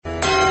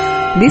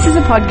This is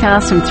a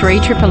podcast from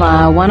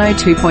 3RRR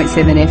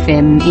 102.7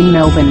 FM in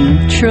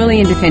Melbourne, truly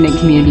independent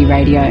community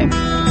radio. I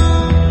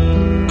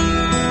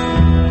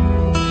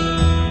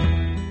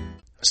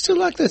still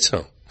like that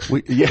song.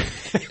 Yeah,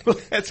 well,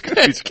 that's good.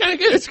 It's kind of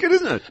good. It's good,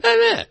 isn't it?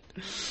 Yeah.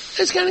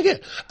 It's kind of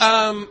good.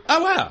 Oh,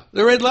 wow.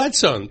 The red light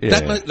song. Yeah.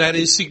 That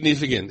is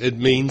significant. It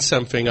means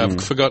something.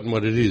 I've forgotten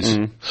what it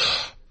is.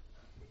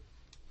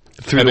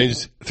 Through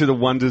the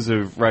wonders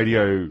of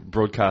radio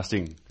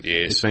broadcasting.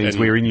 Yes. It means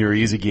we're in your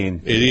ears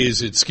again. It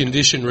is. It's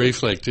conditioned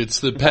reflect.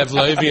 It's the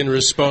Pavlovian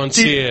response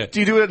here. Do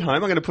you do it at home?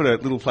 I'm going to put a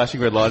little flashing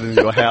red light in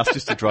your house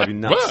just to drive you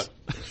nuts.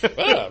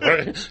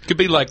 Could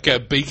be like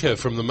Beaker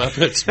from the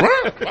Muppets.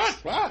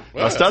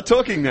 I'll start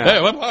talking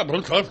now.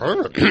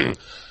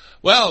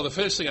 Well, the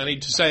first thing I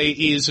need to say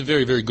is a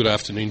very, very good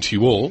afternoon to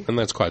you all, and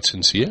that's quite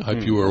sincere.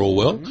 Hope you are all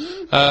well.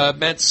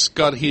 Matt's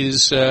got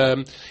his,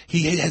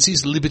 he has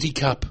his Liberty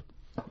Cup.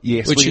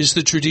 Yes, which is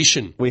the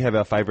tradition. We have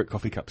our favourite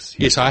coffee cups.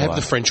 Yes, I have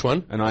the French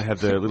one. And I have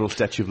the little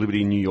Statue of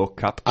Liberty in New York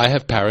cup. I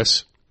have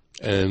Paris.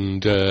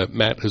 And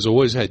Matt has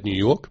always had New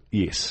York.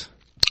 Yes.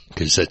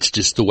 Because that's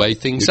just the way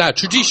things are.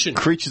 Tradition.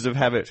 Creatures of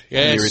habit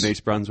here in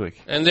East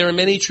Brunswick. And there are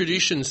many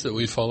traditions that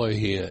we follow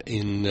here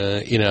in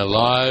our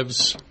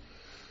lives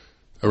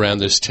around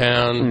this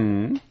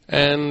town.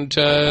 And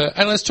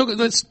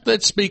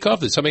let's speak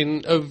of this. I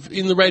mean,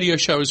 in the radio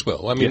show as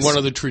well. I mean, one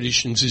of the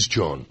traditions is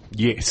John.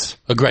 Yes.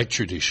 A great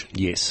tradition.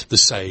 Yes. The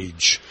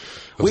sage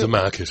of the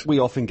market. We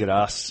often get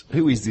asked,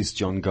 who is this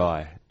John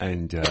guy?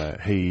 And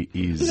he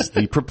is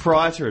the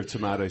proprietor of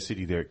Tomato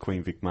City there at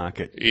Queen Vic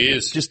Market.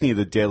 Yes. Just near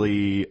the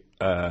deli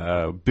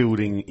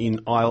building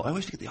in Isle... I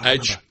always forget the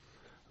H.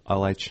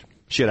 Isle H.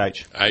 Shed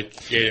H.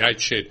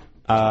 H shed.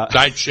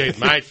 H shed,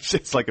 mate.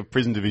 It's like a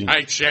prison division.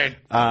 H shed.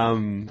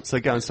 So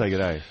go and say good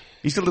day.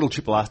 He's got a little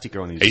triple R sticker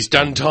on his... He's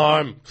done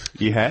time.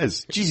 He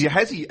has. Geez,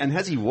 has he? And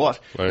has he what?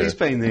 Well, He's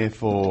been there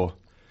for...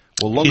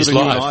 Well, longer his than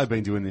life. you and I have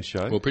been doing this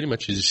show. Well, pretty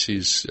much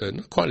his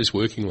not quite his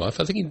working life.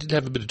 I think he did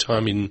have a bit of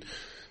time in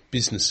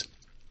business.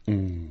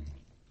 And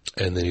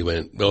then he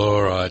went,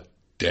 all right,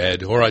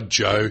 Dad. All right,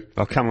 Joe.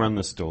 I'll come run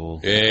the stall.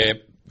 Yeah,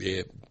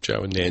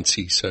 Joe and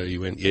Nancy. So he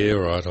went, yeah,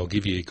 all right, I'll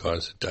give you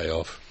guys a day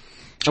off.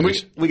 And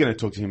we're going to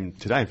talk to him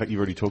today. In fact, you've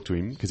already talked to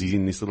him because he's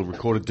in this little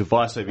recorded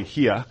device over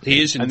here.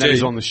 He is indeed. And that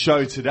is on the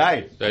show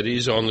today. That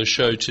is on the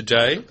show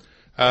today.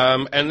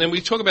 And then we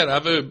talk about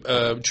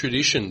other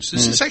traditions.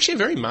 This is actually a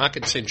very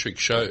market-centric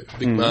show,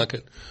 big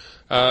market.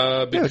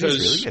 Because, it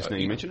is really. Yes, now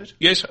you mentioned it.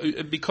 Yes,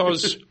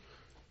 because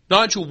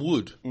Nigel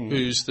Wood,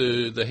 who's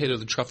the head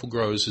of the Truffle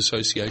Growers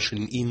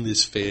Association in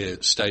this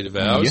fair state of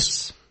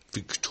ours,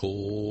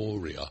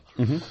 Victoria,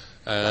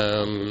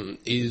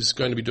 is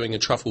going to be doing a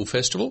truffle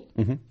festival,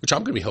 which I'm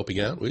going to be helping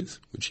out with,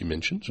 which he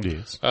mentioned.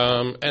 Yes.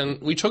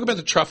 And we talk about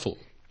the truffle.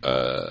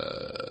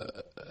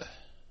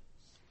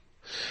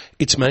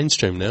 It's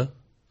mainstream now.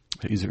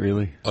 Is it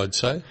really? I'd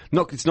say.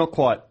 It's not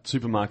quite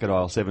supermarket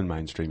aisle 7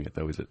 mainstream yet,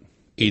 though, is it?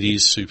 It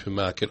is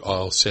supermarket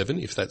aisle 7,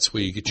 if that's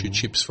where you get your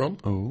chips from.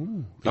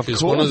 Oh,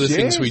 because one of the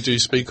things we do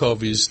speak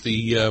of is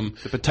the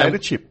potato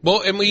chip.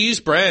 Well, and we use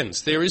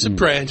brands. There is a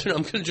brand, and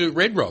I'm going to do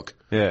Red Rock.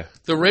 Yeah.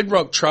 The Red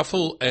Rock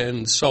truffle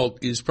and salt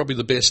is probably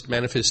the best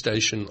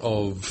manifestation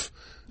of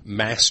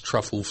mass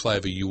truffle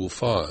flavour you will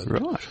find.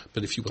 Right.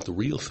 But if you want the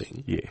real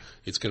thing,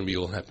 it's going to be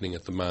all happening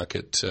at the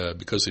market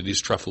because it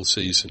is truffle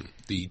season.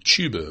 The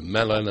tuber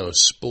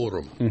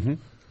melanosporum,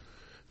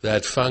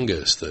 that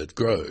fungus that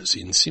grows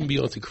in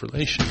symbiotic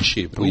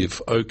relationship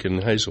with oak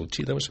and hazel.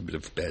 Gee, that was a bit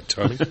of bad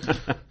timing.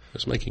 I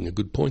was making a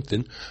good point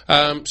then.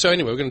 So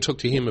anyway, we're going to talk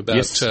to him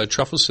about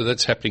truffles, so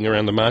that's happening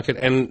around the market.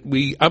 And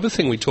other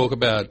thing we talk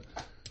about,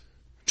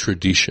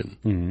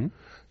 tradition.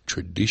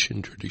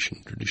 Tradition.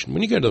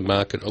 When you go to the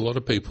market, a lot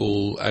of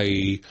people,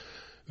 a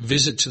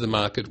visit to the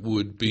market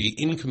would be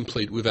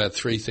incomplete without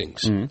 3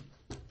 things.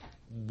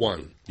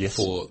 One,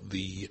 for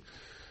the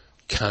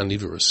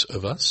carnivorous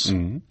of us,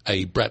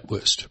 a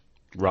bratwurst.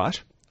 Right.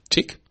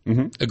 Tick.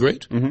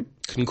 Agreed.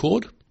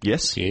 Concord.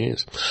 Yes.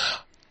 Yes.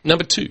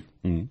 Number 2,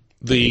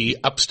 the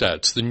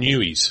upstarts, the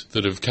newies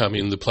that have come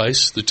in the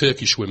place, the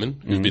Turkish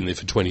women who've been there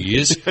for 20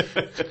 years.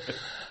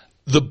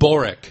 The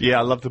borek. Yeah,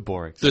 I love the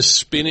borek. The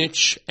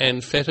spinach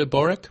and feta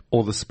borek.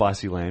 Or the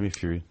spicy lamb,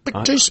 if you're...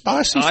 But too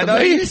spicy for me. I know,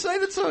 you say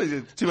that's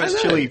too much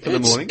chilli for the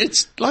morning.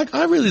 It's like,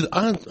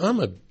 I'm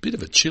a bit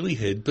of a chili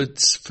head,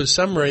 but for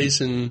some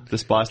reason... The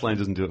spice lamb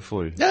doesn't do it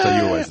for you. No, so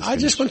you're always the I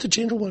just want the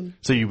gentle one.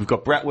 So we've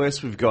got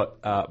bratwurst, we've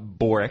got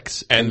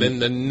boreks. And then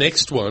the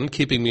next one,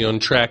 keeping me on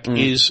track,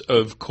 is,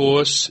 of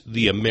course,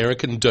 the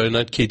American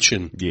Donut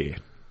Kitchen. Yeah.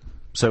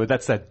 So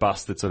that's that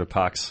bus that sort of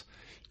parks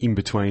in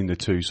between the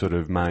 2 sort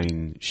of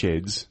main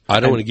sheds.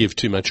 I don't want to give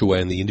too much away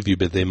in the interview,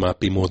 but there might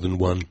be more than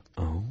one.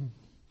 Oh.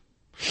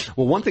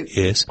 Well, one thing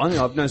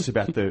I've noticed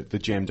about the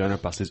Jam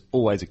Donut bus, there's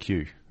always a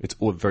queue. It's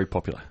all very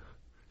popular.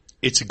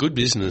 It's a good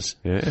business.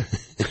 Yeah.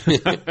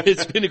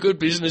 It's been a good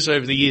business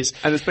over the years.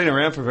 And it's been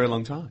around for a very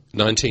long time.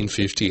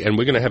 1950. And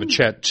we're going to have a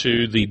chat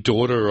to the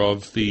daughter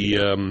of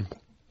the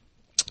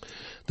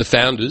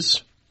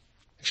founders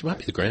She might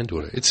be the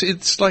granddaughter.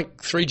 It's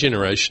like 3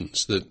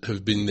 generations that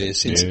have been there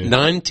since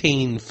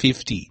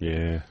 1950.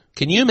 Yeah.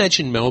 Can you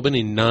imagine Melbourne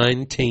in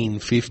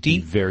 1950?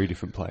 Very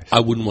different place. I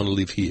wouldn't want to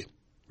live here.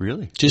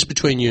 Really? Just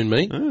between you and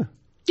me? Oh.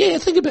 Yeah,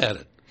 think about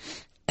it.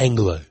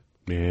 Anglo.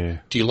 Yeah.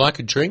 Do you like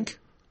a drink?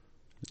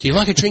 Do you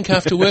like a drink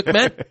after work,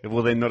 Matt?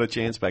 Well, then not a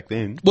chance back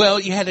then. Well,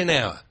 you had an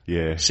hour.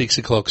 Yeah. 6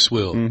 o'clock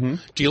swill. Mm-hmm.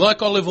 Do you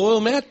like olive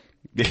oil, Matt?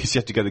 Yes, you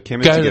have to go to the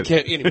chemist.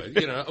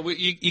 Anyway,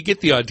 you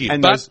get the idea.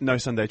 And but no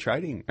Sunday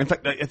trading. In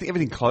fact, I think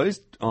everything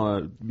closed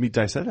on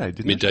midday Saturday,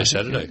 didn't it? Midday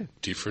Saturday.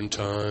 Different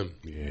time.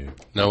 Yeah.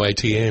 No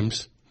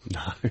ATMs.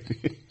 No.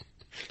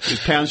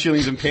 Just pounds,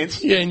 shillings and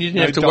pence. Yeah, and you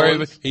didn't have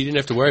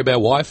to worry about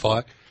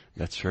Wi-Fi.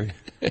 That's true.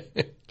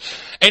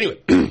 Anyway,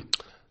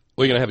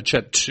 we're going to have a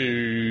chat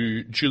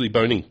to Julie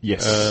Boning.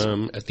 Yes.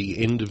 At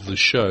the end of the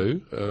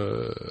show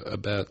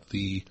about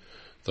the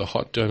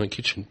Hot Donut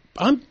Kitchen.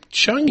 I'm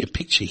showing you a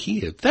picture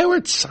here. They were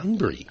at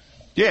Sunbury.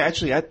 Yeah,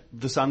 actually at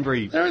the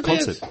Sunbury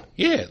concert.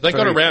 Yeah, they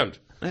got around.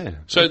 Yeah.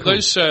 So cool.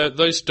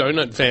 Those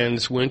donut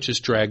vans weren't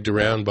just dragged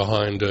around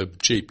behind a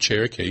Jeep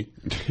Cherokee.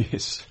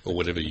 Yes. Or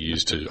whatever you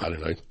used to, I don't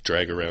know,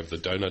 drag around the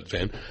donut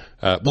van.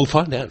 We'll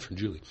find out from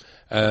Julie.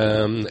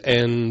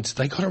 And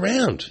they got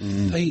around.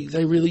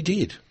 They really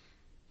did.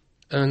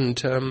 And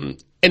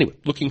anyway,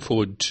 looking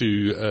forward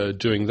to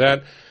doing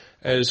that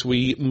as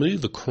we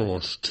move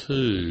across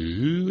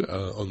to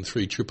on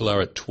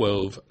 3RRR at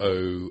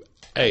 12:08.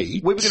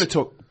 We were going to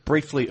talk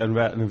briefly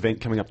about an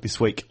event coming up this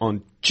week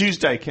on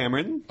Tuesday,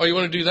 Cameron. Oh, you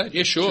want to do that?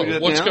 Yeah, sure.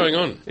 Do What's now? going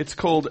on? It's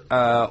called...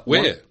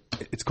 Where?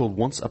 It's called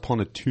Once Upon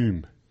a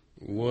Tomb.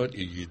 What are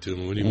you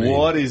doing? What do you mean?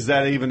 What is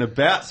that even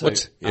about? So,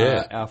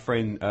 Yeah. Our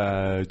friend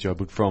Joe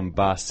Book from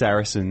Bar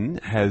Saracen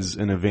has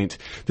an event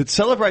that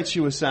celebrates,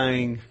 you were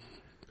saying...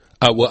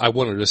 Well, I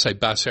wanted to say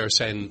Bar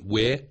Saracen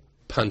where?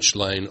 Punch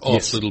Lane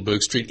off Little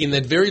Bourke Street in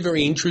that very,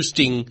 very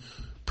interesting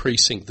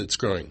precinct that's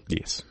growing.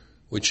 Yes.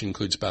 Which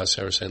includes Bar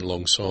Saracen,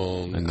 Long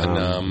Song,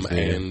 Anam,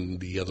 and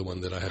the other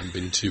one that I haven't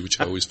been to, which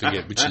I always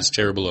forget, which is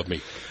terrible of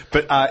me.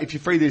 But if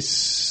you're free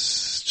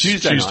this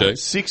Tuesday night,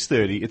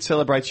 6:30, it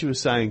celebrates, you were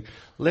saying,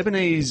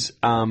 Lebanese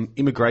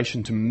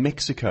immigration to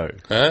Mexico.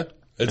 Huh?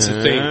 That's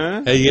a thing.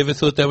 Have you ever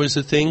thought that was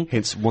a thing?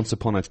 Hence, Once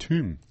Upon a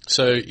Tomb.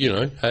 So,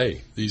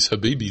 hey, these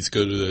Habibis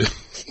go to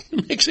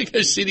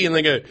Mexico City and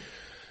they go,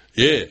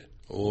 yeah,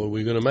 what are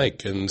we going to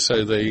make? And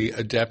so they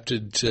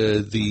adapted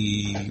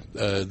the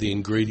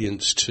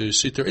ingredients to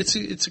suit their... It's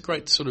a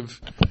great sort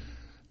of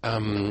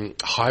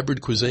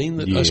hybrid cuisine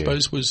that I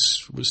suppose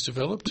was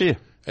developed. Yeah.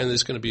 And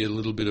there's going to be a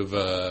little bit of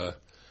a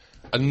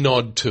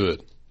nod to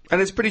it.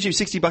 And it's pretty cheap,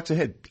 $60 a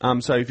head.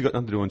 So if you've got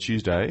nothing to do on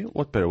Tuesday,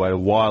 what better way to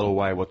while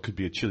away what could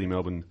be a chilly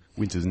Melbourne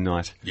winter's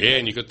night? Yeah,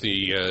 and you've got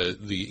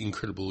the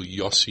incredible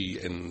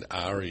Yossi and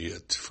Ari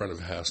at the front of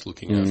the house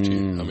looking after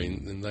you. I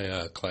mean, and they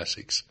are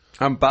classics.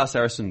 Bar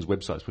Saracen's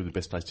website's probably the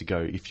best place to go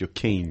if you're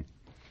keen.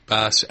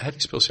 How do you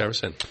spell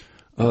Saracen?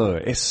 Oh,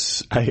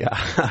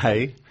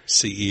 S-A-R-A...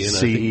 C-E-N,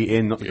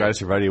 C-E-N, not the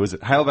greatest of radio, is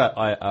it? How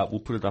about we'll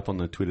put it up on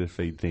the Twitter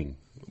feed thing.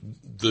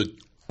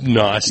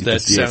 Nice.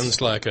 That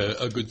sounds like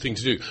a good thing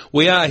to do.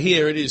 We are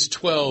here. It is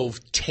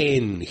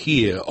 12:10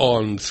 here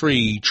on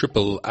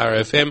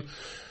 3RRR.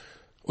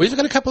 We've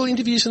got a couple of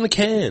interviews in the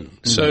can,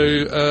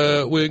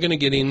 so we're going to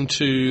get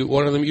into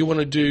one of them. You want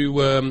to do?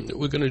 We're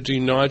going to do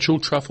Nigel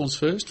Truffles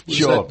first. Is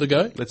that the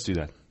go? Let's do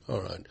that. All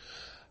right.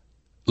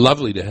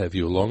 Lovely to have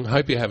you along.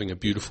 Hope you're having a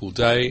beautiful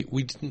day.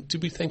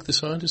 Did we thank the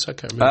scientists? I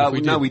can't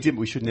remember. No, we didn't.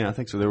 We should now.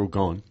 Thanks. So they're all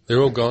gone.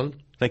 They're all gone.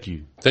 Thank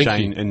you, Thank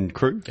Shane you. and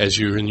crew. As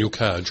you're in your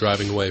car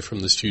driving away from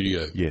the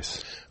studio.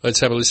 Yes. Let's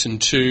have a listen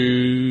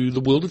to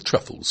The World of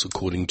Truffles,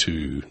 according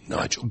to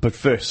Nigel. But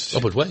first... Oh,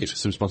 but wait.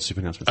 Some sponsorship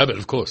announcements. Oh, but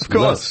of course.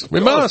 Of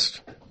We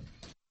must.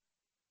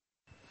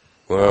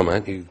 Well,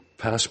 mate, you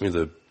passed me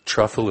the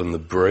truffle and the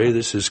brie.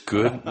 This is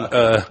good.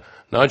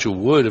 Nigel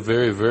Wood, a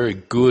very, very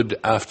good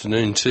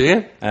afternoon to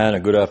you. And a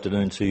good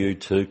afternoon to you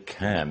too,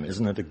 Cam.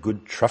 Isn't it a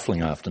good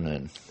truffling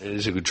afternoon? It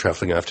is a good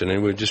truffling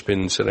afternoon. We've just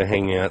been sort of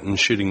hanging out and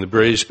shooting the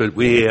breeze, but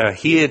we are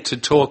here to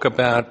talk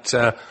about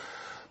the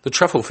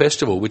Truffle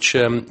Festival, which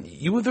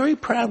you were very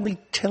proudly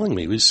telling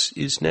me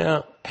is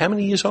now how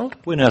many years old?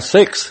 We're now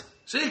 6.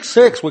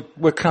 6.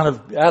 We're kind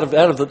of out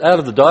of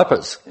the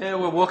diapers. Yeah,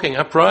 we're walking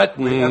upright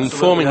and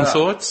forming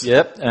thoughts.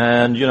 Yep,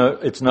 and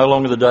it's no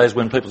longer the days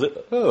when people say,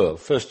 "Oh,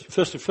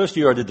 first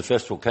year I did the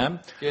festival, Cam.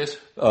 Yes.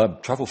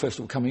 Truffle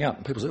Festival coming up."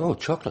 And people say, "Oh,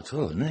 chocolates.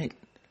 Oh, neat."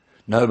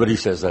 Nobody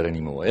says that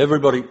anymore.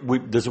 Everybody,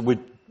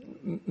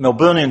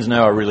 Melburnians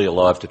now are really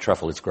alive to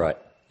truffle. It's great.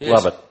 Yes.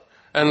 Love it.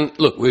 And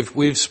look,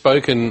 we've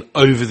spoken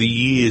over the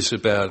years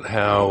about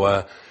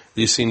how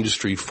this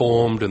industry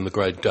formed, and the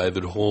great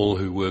David Hall,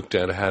 who worked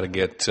out how to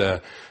get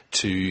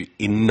to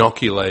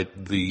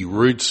inoculate the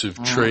roots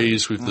of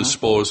trees with the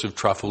spores of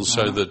truffles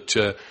so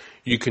that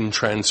you can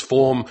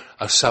transform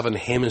a southern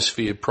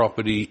hemisphere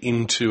property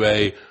into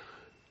a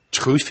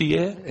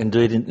truffier.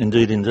 Indeed.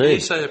 Can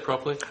you say that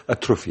properly? A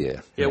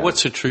truffier. Yeah,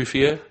 what's a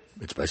truffier?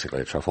 It's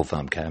basically a truffle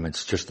farm, Cam.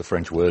 It's just the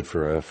French word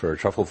for a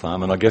truffle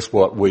farm. And I guess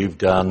what we've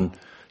done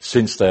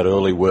since that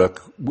early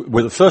work,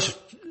 we're the first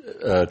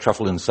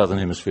truffle in the Southern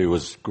Hemisphere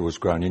was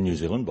grown in New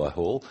Zealand by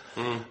Hall.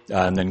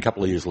 And then a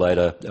couple of years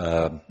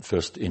later,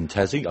 first in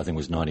Tassie, I think it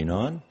was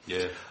 99.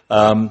 Yeah.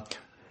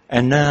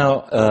 And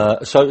now,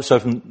 so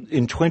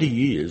in 20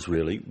 years,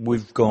 really,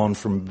 we've gone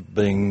from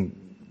being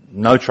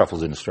no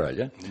truffles in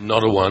Australia.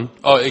 Not a one.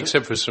 Oh,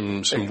 except for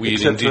some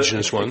weird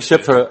indigenous ones.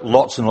 Except for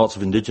lots and lots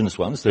of indigenous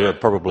ones. There are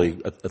probably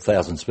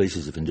 1,000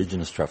 species of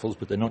indigenous truffles,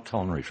 but they're not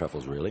culinary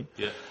truffles, really.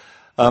 Yeah.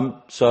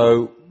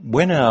 So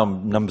when our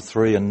number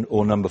 3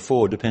 or number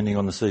 4, depending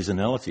on the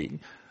seasonality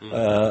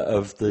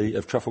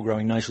of truffle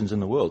growing nations in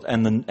the world,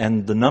 and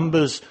the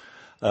numbers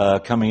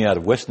coming out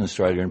of Western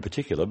Australia in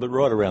particular, but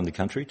right around the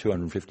country,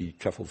 250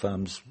 truffle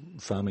farms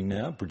farming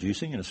now,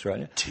 producing in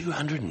Australia.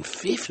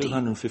 250?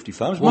 250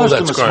 farms. Well, most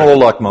of them are small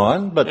like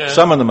mine, but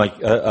some of them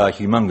are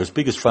humongous.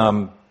 Biggest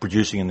farm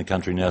producing in the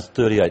country now is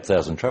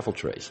 38,000 truffle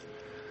trees.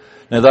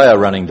 Now they are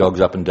running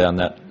dogs up and down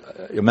that.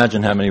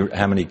 Imagine how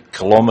many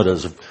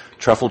kilometres of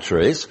truffle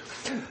trees.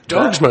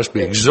 Dogs must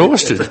be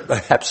exhausted.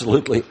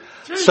 Absolutely.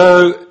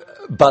 So,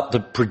 but the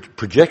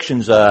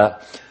projections are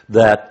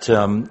that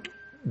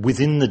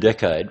within the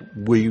decade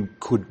we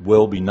could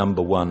well be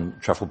number 1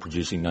 truffle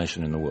producing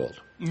nation in the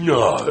world.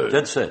 No.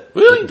 Dead set.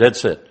 Really? Dead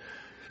set.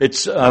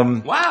 It's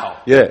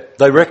wow. Yeah,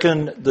 they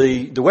reckon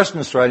the Western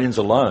Australians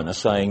alone are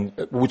saying,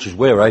 which is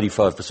where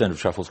 85% of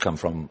truffles come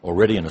from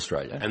already in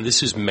Australia. And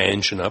this is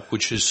Manjinup,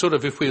 which is sort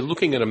of, if we're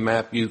looking at a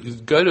map, you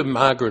go to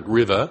Margaret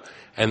River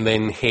and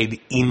then head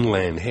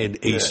inland, head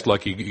east,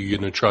 like you're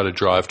going to try to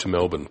drive to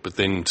Melbourne, but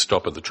then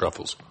stop at the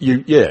truffles.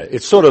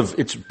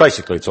 It's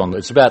basically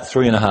it's about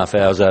 3.5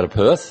 hours out of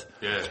Perth.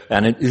 Yeah.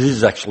 And it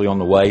is actually on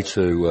the way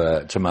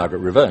to Margaret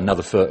River.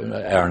 Another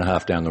hour and a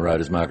half down the road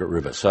is Margaret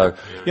River. So,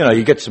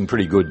 you get some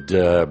pretty good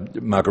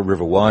Margaret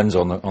River wines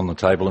on the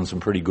table and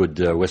some pretty good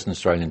Western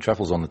Australian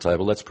truffles on the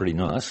table. That's pretty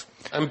nice.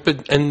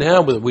 And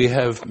now that we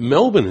have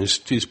Melbourne is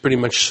pretty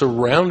much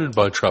surrounded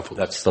by truffles.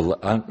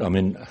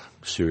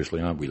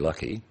 Seriously, aren't we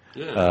lucky?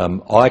 Yeah.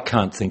 I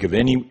can't think of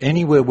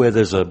anywhere where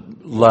there's a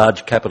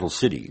large capital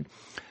city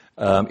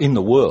in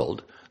the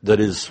world that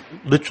is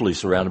literally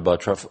surrounded by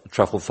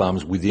truffle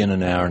farms within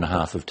an hour and a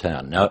half of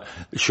town. Now,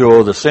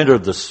 sure, the centre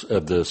of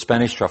the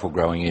Spanish truffle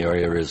growing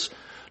area is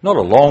not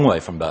a long way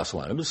from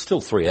Barcelona, but it's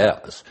still 3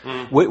 hours.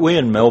 We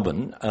in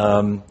Melbourne,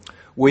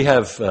 we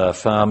have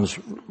farms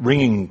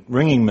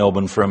ringing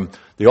Melbourne from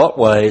the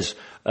Otways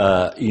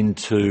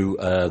into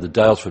the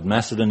Daylesford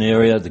Macedon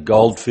area, the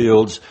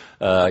Goldfields,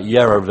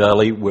 Yarra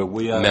Valley, where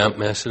we are. Mount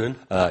Macedon.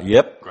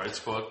 Yep. Great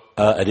spot.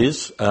 It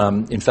is.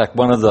 In fact,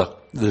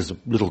 there's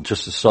a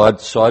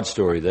side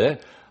story there.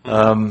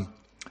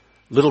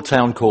 Little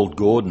town called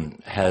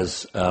Gordon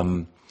has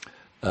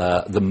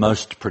the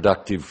most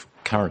productive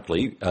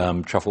currently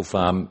truffle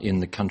farm in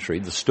the country.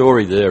 The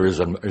story there is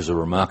a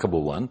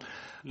remarkable one.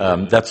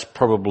 That's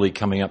probably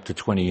coming up to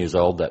 20 years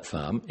old, that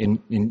farm.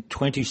 In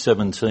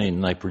 2017,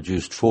 they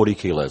produced 40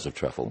 kilos of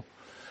truffle.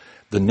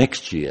 The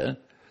next year,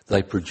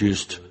 they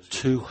produced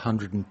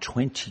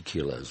 220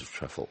 kilos of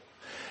truffle.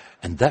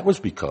 And that was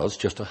because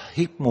just a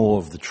heap more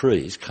of the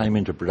trees came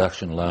into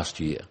production last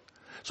year.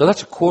 So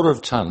that's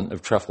 1/4 tonne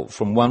of truffle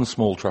from one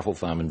small truffle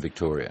farm in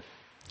Victoria.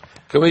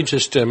 Can we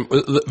just,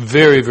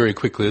 very, very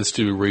quickly, let's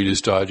do a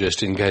Reader's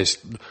Digest in case,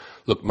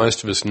 look,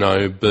 most of us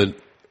know, but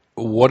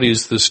what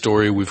is the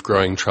story with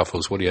growing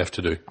truffles? What do you have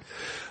to do?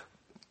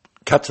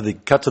 Cut to the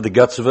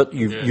guts of it.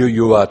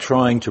 You are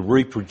trying to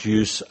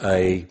reproduce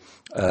a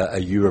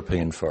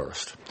European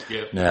forest.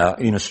 Yep. Now,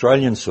 in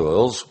Australian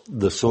soils,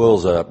 the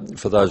soils are,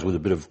 for those with a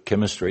bit of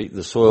chemistry,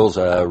 the soils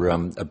are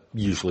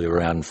usually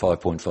around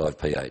 5.5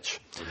 pH.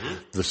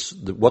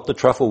 Mm-hmm. What the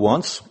truffle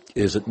wants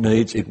is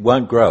it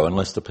won't grow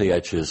unless the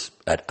pH is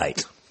at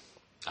 8.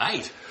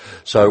 8?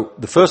 So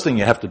the first thing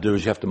you have to do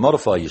is you have to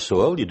modify your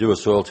soil. You do a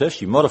soil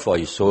test, you modify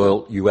your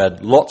soil, you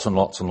add lots and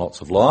lots and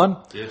lots of lime.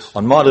 Yes.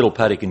 On my little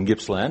paddock in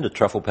Gippsland, a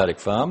truffle paddock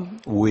farm,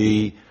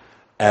 we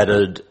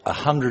added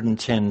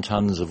 110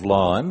 tonnes of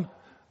lime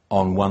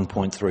on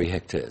 1.3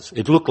 hectares.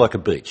 It looked like a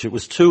beach. It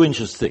was 2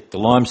 inches thick, the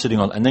lime sitting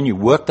on, and then you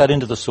work that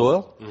into the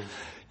soil. Mm.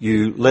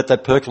 You let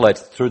that percolate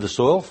through the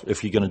soil.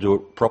 If you're going to do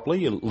it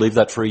properly, you leave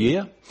that for a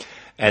year.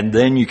 And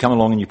then you come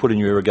along and you put in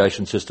your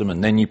irrigation system,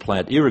 and then you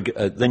plant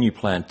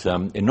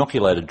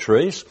inoculated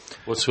trees.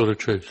 What sort of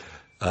trees?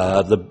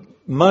 The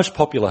most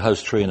popular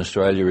host tree in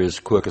Australia is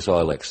Quercus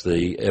ilex,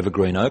 the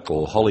evergreen oak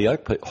or holly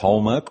oak,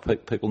 holm oak.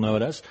 People know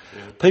it as.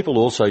 Yeah. People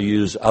also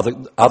use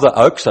other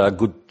oaks are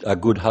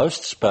good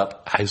hosts,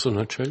 but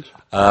hazelnut trees.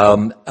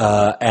 And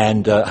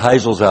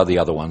hazels are the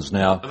other ones.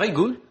 Now, are they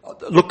good?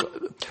 Look,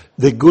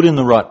 they're good in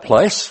the right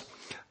place.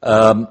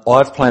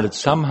 I've planted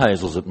some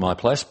hazels at my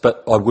place,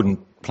 but I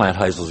wouldn't plant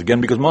hazels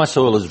again because my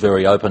soil is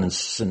very open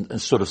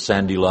and sort of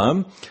sandy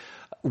loam.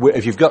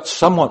 If you've got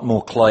somewhat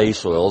more clay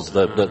soils,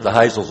 the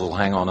hazels will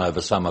hang on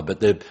over summer, but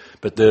they're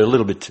a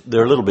little bit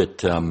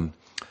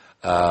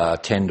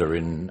tender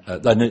in.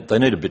 They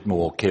need a bit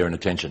more care and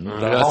attention.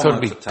 I thought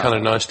it'd be kind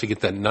of nice to get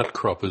that nut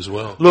crop as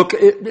well. Look,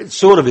 it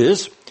sort of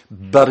is,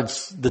 but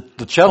it's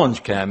the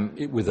challenge, Cam,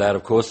 with that,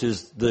 of course,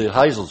 is the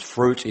hazel's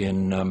fruit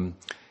in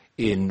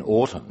in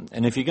autumn.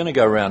 And if you're going to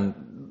go around,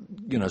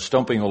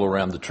 stomping all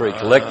around the tree,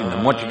 collecting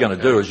them, what you're going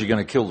to do is you're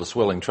going to kill the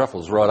swelling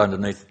truffles right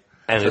underneath.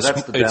 And so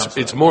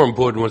it's more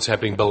important what's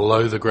happening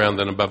below the ground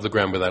than above the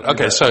ground with that.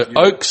 Okay, so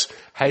oaks,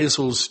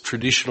 hazels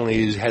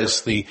traditionally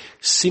has the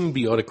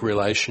symbiotic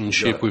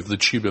relationship with the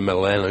tuber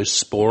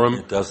melanosporum.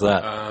 It does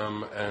that.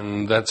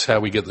 And that's how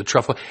we get the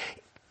truffle.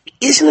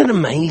 Isn't it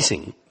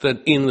amazing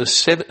that in the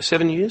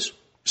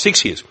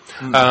 6 years,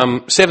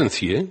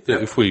 seventh year,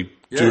 if we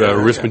do our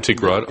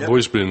arithmetic right, I've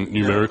always been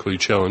numerically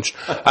challenged,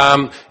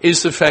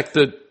 is the fact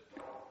that,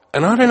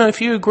 and I don't know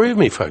if you agree with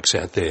me, folks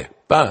out there,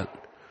 but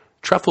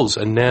truffles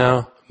are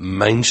now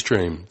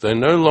mainstream. They're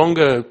no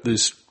longer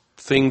this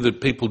thing that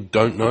people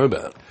don't know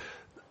about.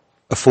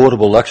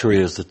 Affordable luxury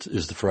is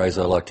the phrase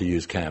I like to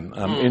use, Cam.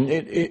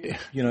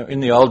 In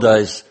the old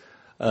days,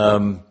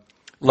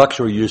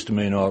 luxury used to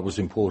mean it was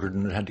imported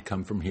and it had to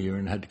come from here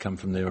and it had to come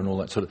from there and all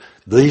that sort of.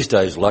 These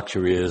days,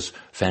 luxury is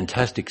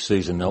fantastic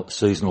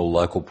seasonal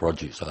local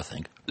produce, I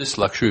think. This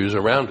luxury is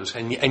around us,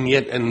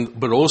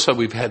 but also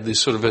we've had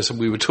this sort of, as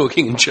we were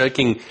talking and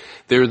joking,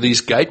 there are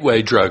these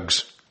gateway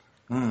drugs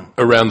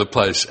around the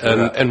place,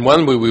 and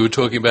one we were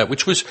talking about,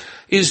 which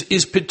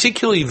is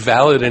particularly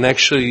valid and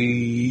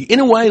actually in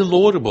a way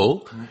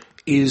laudable,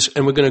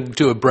 and we're going to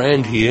do a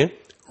brand here,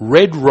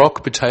 Red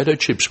Rock potato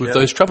chips with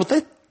those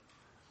truffles.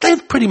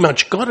 They've pretty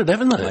much got it,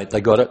 haven't they? They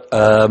got it.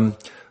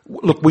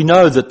 Look, we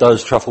know that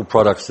those truffle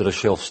products that are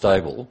shelf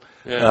stable,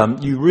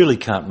 you really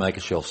can't make a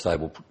shelf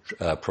stable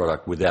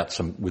product without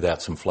some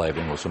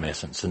flavouring or some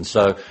essence. And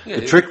so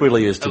the trick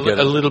really is to get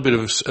a little bit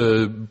of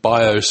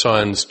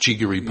bioscience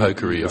jiggery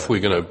pokery if we're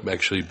going to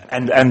actually.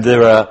 And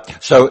there are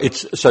so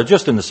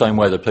just in the same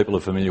way that people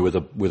are familiar with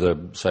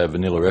a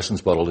vanilla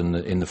essence bottle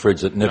in the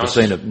fridge that never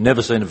seen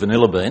a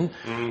vanilla bean.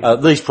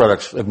 These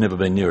products have never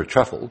been near a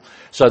truffle,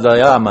 so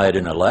they are made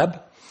in a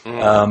lab.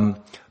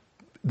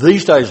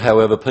 These days,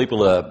 however,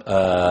 people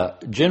are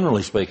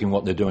generally speaking,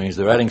 what they're doing is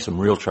they're adding some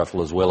real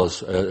truffle as well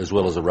as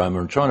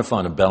aroma and trying to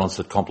find a balance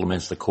that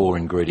complements the core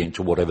ingredient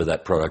to whatever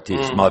that product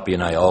is. It might be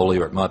an aioli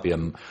or it might be a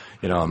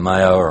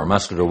mayo or a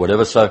mustard or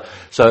whatever. So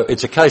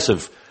it's a case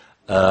of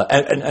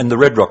and the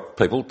Red Rock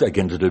people,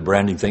 again, to do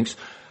branding things,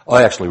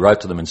 I actually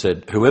wrote to them and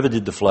said, whoever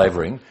did the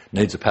flavouring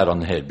needs a pat on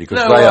the head because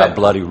they are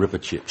bloody ripper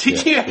chips.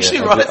 Did you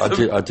actually write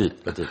them? I did.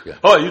 Yeah.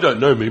 Oh, you don't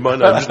know me. My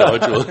name's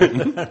Nigel.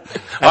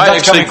 I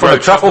actually from a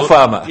truffle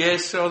farmer.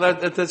 Yes, so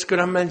that's good.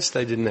 I'm amazed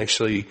they didn't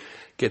actually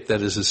get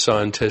that as a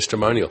signed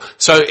testimonial.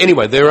 So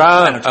anyway, there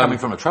are... And it's coming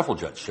from a truffle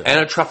judge.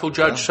 And a truffle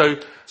judge, So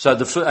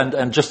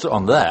and just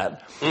on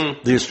that,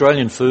 the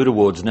Australian Food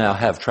Awards now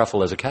have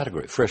truffle as a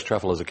category, fresh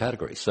truffle as a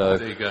category. So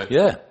there you go.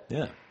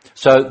 Yeah.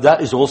 So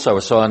that is also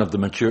a sign of the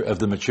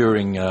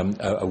maturing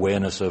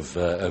awareness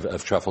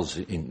of truffles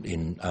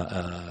in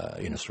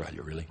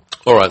Australia, really.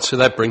 All right, so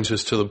that brings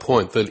us to the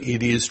point that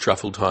it is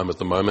truffle time at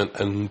the moment,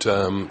 and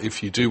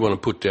if you do want to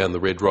put down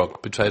the Red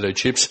Rock potato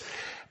chips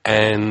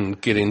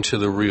and get into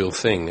the real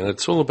thing, and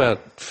it's all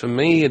about, for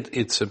me,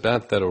 it's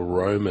about that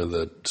aroma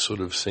that sort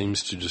of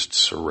seems to just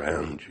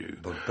surround you,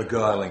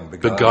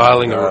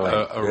 beguiling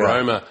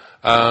aroma.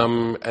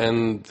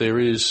 And there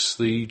is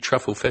the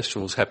truffle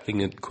festivals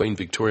happening at Queen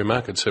Victoria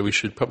Market, so we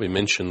should probably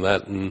mention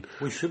that and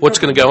what's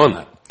going to go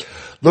on.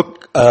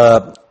 Look,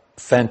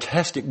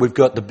 fantastic. We've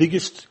got the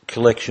biggest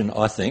collection,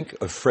 I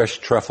think, of fresh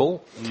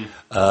truffle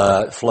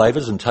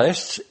flavours and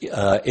tastes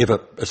ever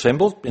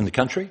assembled in the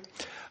country.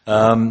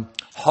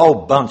 Whole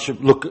bunch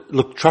of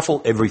look,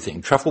 truffle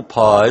everything, truffle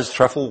pies,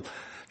 truffle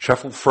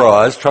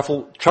fries,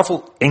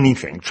 truffle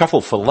anything,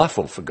 truffle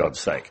falafel, for God's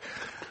sake.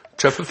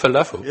 Truffle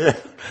falafel?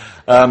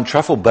 Yeah.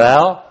 Truffle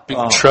bao. Big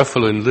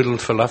truffle and little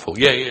falafel.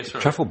 Yeah,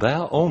 sorry. Truffle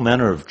bao? All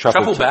manner of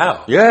truffle. Truffle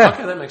bao? Yeah.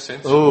 Okay, that makes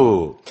sense.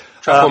 Oh.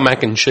 Truffle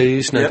mac and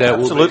cheese, no doubt.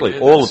 Absolutely.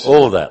 All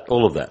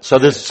of that. So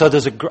there's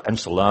and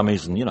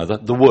salamis and,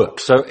 the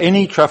works. So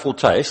any truffle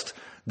taste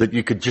that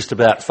you could just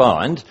about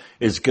find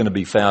is going to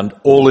be found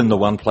all in the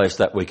one place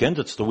that weekend.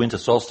 It's the winter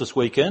solstice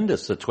weekend.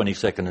 It's the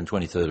 22nd and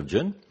 23rd of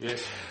June.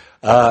 Yes.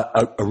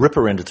 A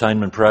ripper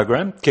entertainment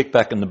program. Kick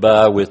back in the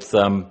bar with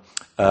some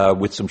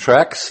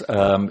tracks.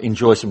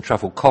 Enjoy some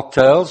truffle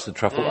cocktails. A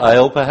truffle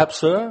ale, perhaps,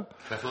 sir.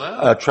 Truffle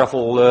ale. A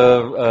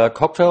truffle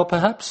cocktail,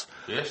 perhaps.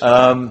 Yes.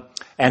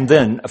 And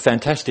then a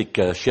fantastic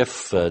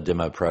chef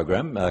demo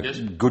program. Yes.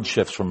 Good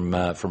chefs from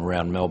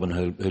around Melbourne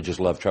who just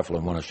love truffle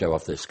and want to show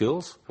off their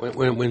skills.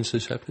 When's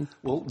this happening?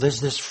 Well, there's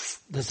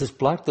this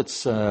bloke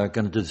that's going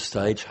to do the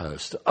stage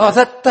host. Oh,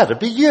 that'd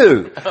be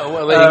you. Oh,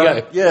 well, there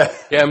you go.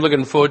 Yeah, I'm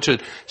looking forward to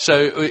it. So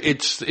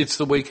it's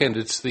the weekend.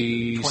 It's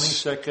the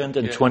 22nd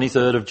and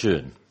 23rd of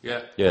June.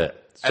 Yeah.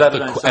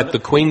 At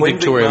the Queen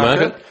Victoria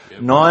Market.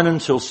 9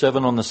 until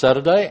 7 on the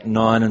Saturday,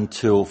 9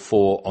 until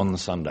 4 on the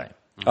Sunday.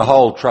 A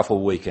whole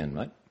truffle weekend,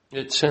 mate.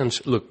 It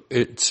sounds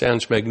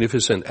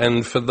magnificent.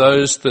 And for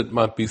those that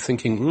might be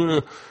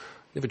thinking,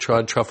 never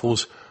tried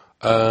truffles,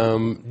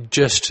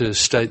 just to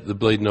state the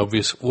bleeding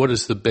obvious, what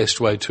is the best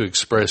way to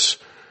express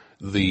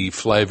the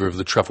flavour of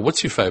the truffle.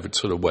 What's your favourite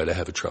sort of way to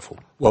have a truffle?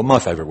 Well, my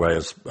favourite way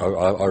is,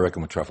 I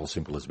reckon with truffle,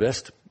 simple is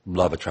best.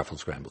 Love a truffle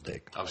scrambled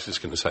egg. I was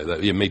just going to say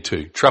that. Yeah, me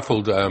too.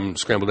 Truffled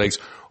scrambled eggs.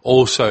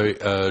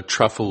 Also,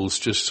 truffles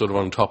just sort of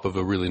on top of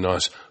a really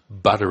nice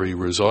buttery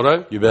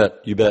risotto. You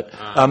bet.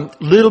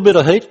 Little bit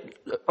of heat.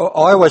 I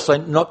always say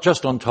not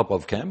just on top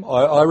of, Cam.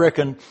 I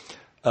reckon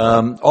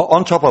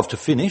on top of to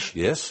finish,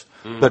 yes,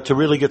 but to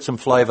really get some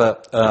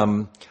flavour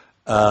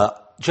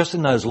just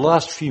in those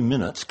last few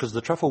minutes, because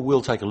the truffle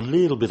will take a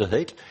little bit of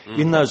heat.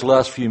 In those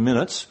last few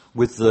minutes,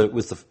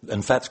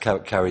 and fats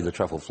carry the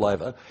truffle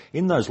flavour.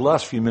 In those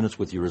last few minutes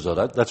with your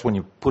risotto, that's when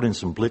you put in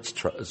some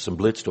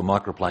blitzed or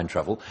microplane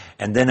truffle,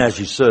 and then as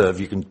you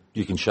serve, you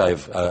can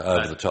shave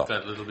over the top,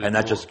 and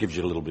that just gives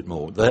you a little bit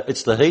more.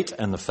 It's the heat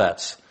and the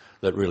fats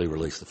that really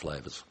release the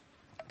flavours.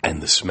 And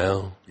the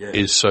smell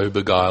is so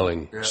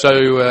beguiling. Yeah.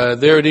 So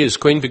there it is.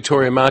 Queen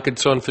Victoria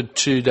Market's on for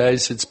 2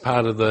 days. It's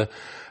part of the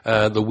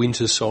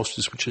winter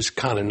solstice, which is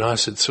kind of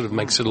nice. It sort of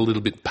makes it a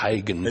little bit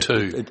pagan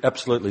too. It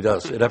absolutely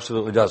does. It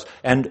absolutely does.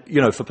 And,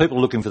 for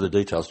people looking for the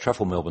details,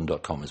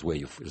 trufflemelbourne.com is where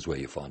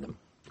you find them.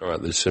 All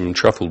right, there's some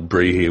truffle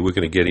brie here. We're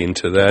going to get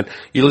into that.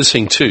 You're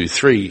listening to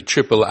 3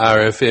 Triple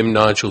RFM.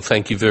 Nigel,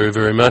 thank you very,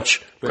 very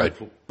much. Great.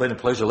 Been a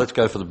pleasure. Let's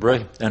go for the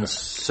brie. And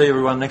see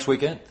everyone next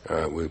weekend. All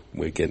right,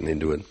 we're getting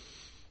into it.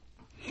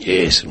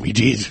 Yes, and we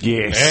did.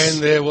 Yes.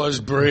 And there was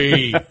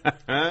brie.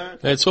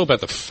 It's all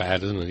about the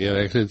fat, isn't it?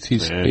 Yeah,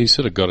 he's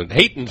sort of got it.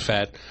 Heat and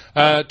fat.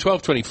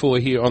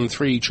 12:24 here on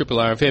 3 Triple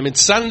RFM.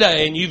 It's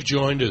Sunday and you've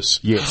joined us.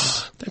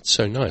 Yes. That's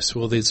so nice.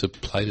 Well, there's a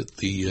plate at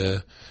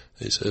the,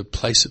 there's a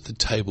place at the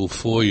table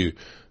for you.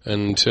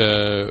 And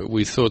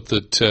we thought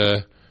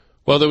that,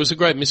 there was a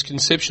great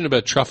misconception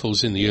about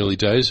truffles in the early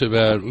days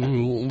about,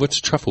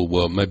 what's truffle?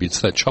 Well, maybe it's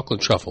that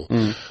chocolate truffle.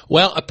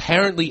 Well,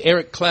 apparently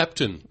Eric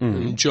Clapton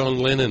and John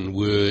Lennon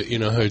were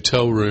in a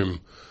hotel room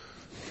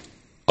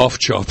off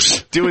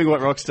chops. Doing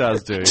what rock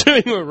stars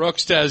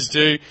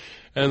do.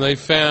 And they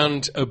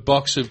found a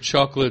box of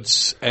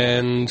chocolates,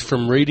 and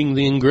from reading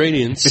the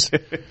ingredients,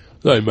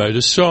 they made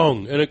a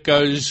song. And it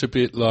goes a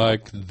bit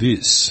like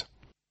this.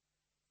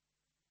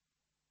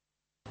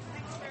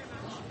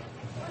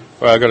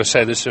 Well, I've got to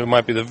say this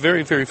might be the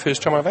very, very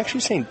first time I've actually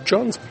seen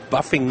John's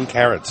buffing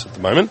carrots at the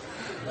moment.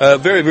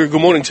 Very, very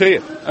good morning to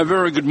you. A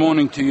very good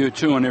morning to you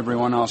too and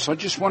everyone else. I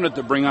just wanted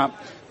to bring up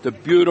the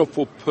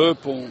beautiful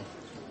purple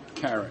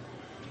carrot.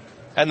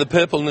 And the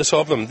purpleness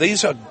of them.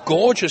 These are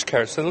gorgeous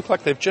carrots. They look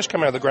like they've just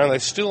come out of the ground. They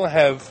still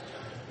have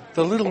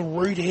the little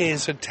root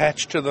hairs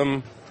attached to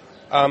them.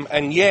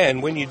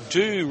 And when you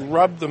do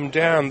rub them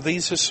down,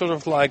 these are sort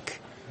of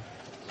like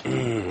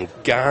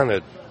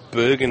garnet,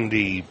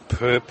 burgundy,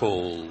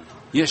 purple.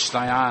 Yes, they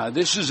are.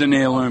 This is an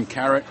heirloom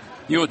carrot.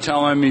 You were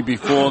telling me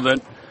before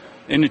that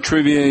in the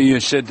trivia you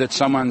said that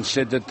someone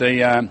said that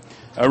the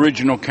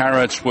original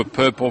carrots were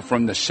purple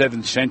from the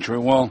 7th century.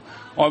 Well,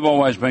 I've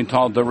always been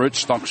told the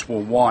rootstocks were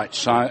white,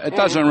 so it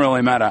doesn't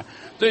really matter.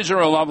 These are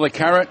a lovely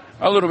carrot,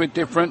 a little bit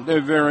different. They're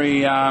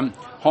very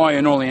high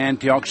in all the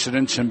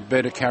antioxidants and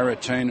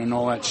beta-carotene and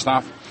all that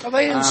stuff. Are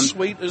they as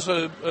sweet as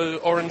an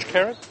orange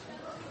carrot?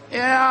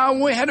 Yeah,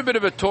 we had a bit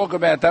of a talk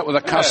about that with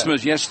the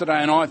customers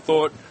yesterday, and I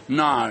thought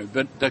no,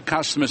 but the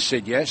customers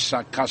said yes.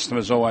 So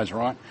customers always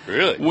right.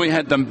 Really? We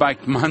had them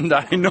baked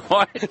Monday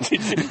night. Did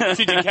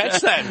you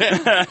catch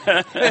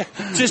that?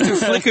 Just a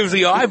flick of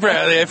the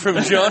eyebrow there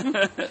from John.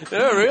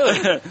 Oh,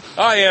 really?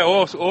 Oh, yeah,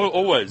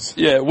 always.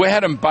 Yeah, we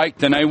had them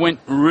baked, and they went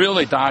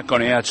really dark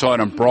on the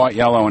outside and bright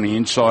yellow on the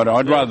inside.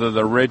 I'd rather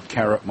the red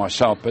carrot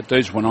myself, but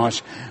these were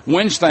nice.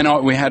 Wednesday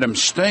night we had them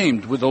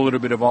steamed with a little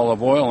bit of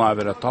olive oil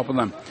over the top of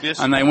them. Yes.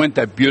 And they went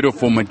that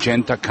beautiful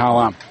magenta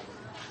colour.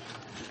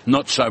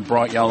 Not so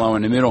bright yellow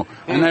in the middle.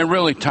 And they're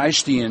really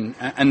tasty and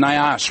they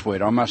are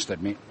sweet, I must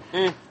admit.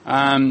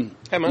 How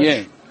much?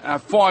 Yeah,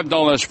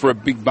 $5 for a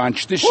big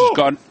bunch. This has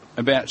got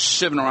about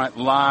 7 or 8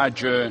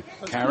 larger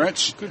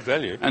carrots. Good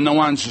value. And the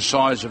ones the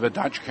size of a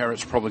Dutch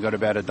carrot's probably got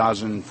about a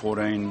dozen,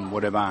 14,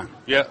 whatever.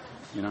 Yeah.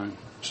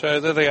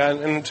 So there they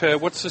are. And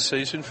what's the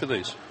season for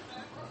these?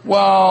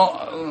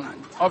 Well,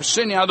 I've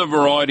seen the other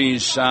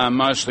varieties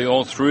mostly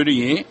all through the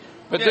year.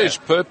 But these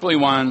purpley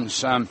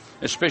ones,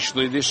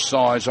 especially this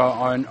size,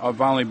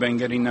 I've only been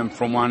getting them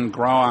from one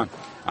grower,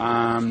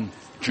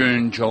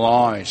 June,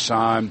 July. So,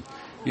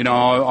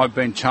 I've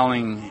been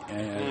telling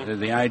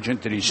the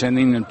agent that he's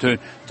sending them to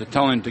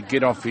tell him to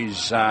get off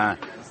his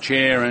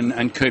chair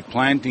and keep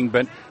planting,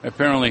 but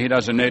apparently he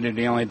doesn't need it.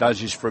 He only does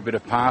this for a bit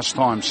of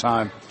pastime.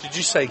 So, did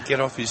you say get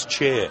off his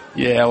chair?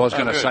 Yeah, I was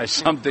going to say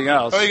something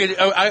else.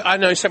 I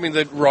know something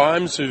that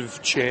rhymes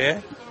with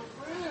chair.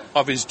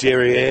 Off his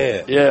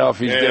derriere. Yeah, off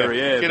his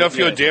derriere. Get off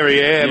your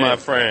derriere, my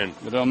friend.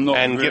 But I'm not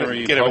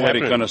very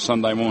poetic on a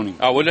Sunday morning.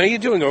 Oh, well, no, we're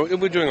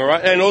doing all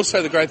right. And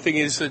also the great thing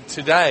is that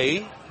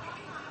today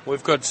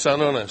we've got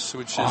sun on us,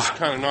 which is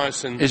kind of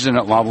nice. And isn't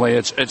it lovely?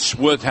 It's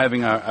worth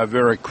having a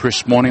very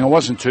crisp morning. It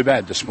wasn't too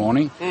bad this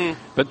morning,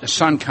 but the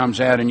sun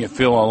comes out and you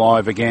feel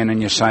alive again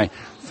and you say,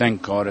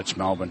 thank God it's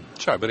Melbourne.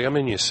 Sorry, buddy, I'm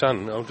in your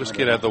sun. I'll just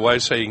get out of the way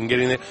so you can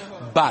get in there.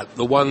 But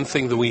the one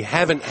thing that we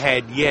haven't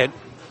had yet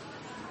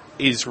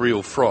is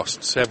real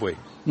frosts, have we?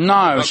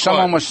 No,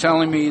 someone was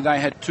telling me they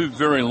had 2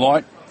 very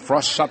light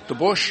frosts up the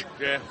bush,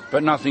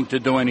 but nothing to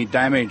do any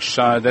damage,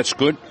 so that's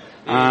good.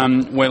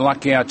 We're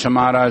lucky our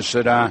tomatoes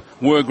that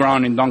were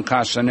grown in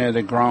Doncaster, now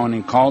they're grown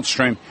in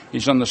Coldstream,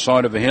 is on the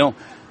side of a hill.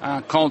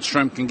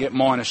 Coldstream can get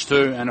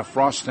 -2 and a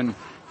frost, and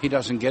he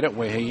doesn't get it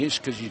where he is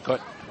because he's got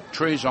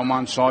trees on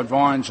one side,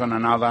 vines on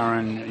another,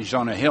 and he's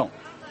on a hill.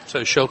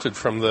 So sheltered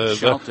from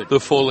the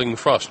falling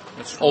frost.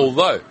 That's right.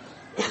 Although,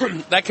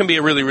 that can be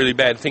a really, really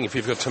bad thing if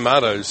you've got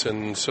tomatoes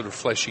and sort of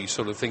fleshy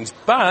sort of things.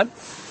 But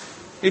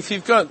if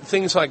you've got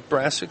things like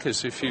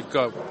brassicas, if you've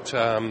got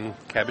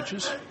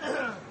cabbages,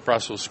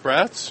 Brussels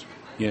sprouts...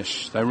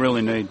 Yes, they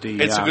really need the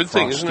It's a good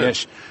thing, isn't it?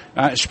 Yes,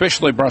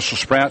 especially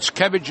Brussels sprouts.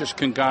 Cabbages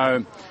can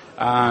go...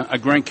 a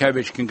green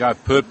cabbage can go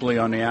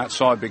purpley on the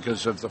outside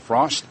because of the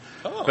frost,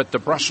 but the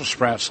Brussels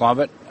sprouts love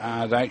it.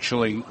 They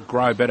actually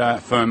grow better,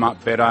 firm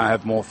up better,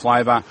 have more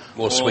flavour.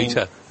 More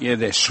sweeter. Yeah,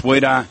 they're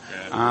sweeter.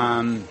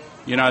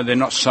 They're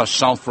not so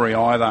sulphury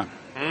either,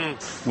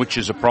 which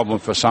is a problem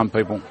for some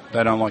people.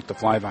 They don't like the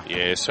flavour.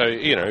 Yeah, so,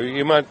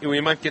 you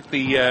might get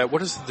the,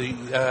 what is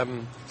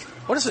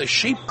the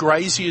sheep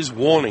grazier's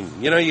warning?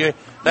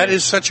 That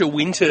is such a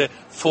winter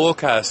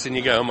forecast, and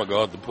you go, oh my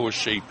God, the poor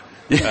sheep.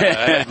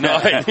 At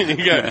night, and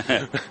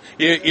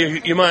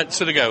you might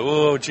sort of go,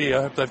 oh gee,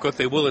 I hope they've got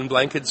their woolen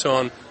blankets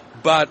on.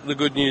 But the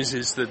good news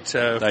is that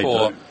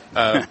for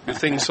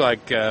things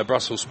like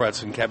Brussels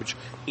sprouts and cabbage,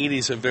 it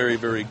is a very,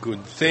 very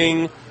good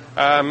thing.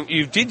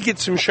 You did get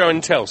some show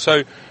and tell.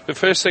 So the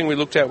first thing we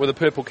looked at were the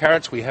purple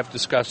carrots. We have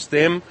discussed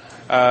them.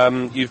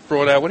 You've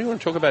brought out. What do you want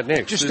to talk about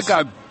next? Just to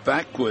go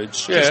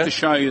backwards, just to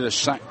show you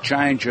the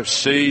change of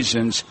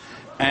seasons.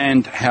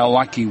 And how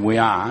lucky we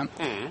are,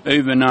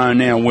 even though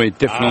now we're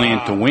definitely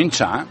into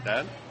winter.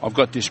 I've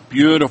got this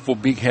beautiful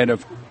big head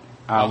of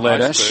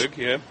lettuce.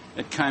 Yeah.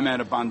 It came out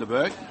of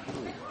Bundaberg.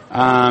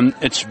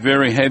 It's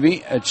very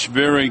heavy. It's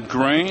very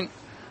green.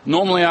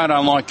 Normally I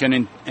don't like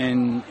an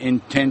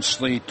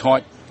intensely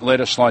tight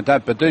lettuce like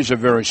that, but these are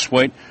very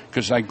sweet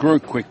because they grew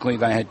quickly.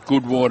 They had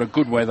good water,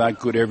 good weather,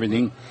 good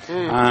everything.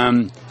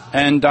 And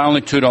they're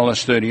only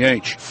 $2.30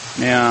 each.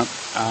 Now...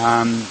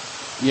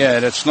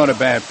 that's not a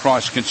bad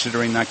price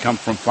considering they come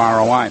from far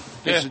away.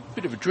 There's a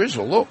bit of a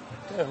drizzle, look.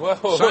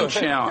 Sun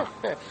shower.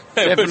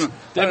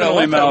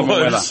 Definitely Melbourne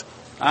weather.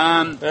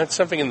 That's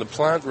something in the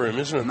plant room,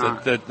 isn't it? No,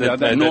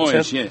 that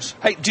noise, yes.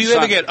 Hey, do you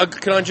ever get...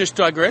 can I just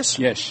digress?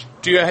 Yes.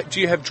 Do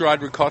you have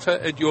dried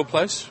ricotta at your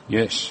place?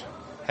 Yes.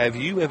 Have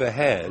you ever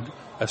had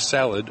a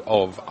salad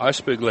of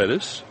iceberg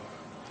lettuce,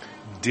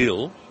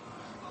 dill,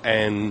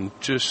 and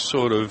just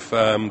sort of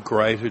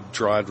grated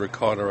dried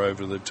ricotta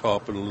over the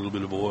top and a little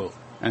bit of oil?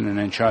 And an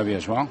anchovy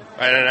as well.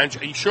 And an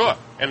anchovy, sure.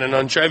 And an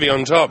anchovy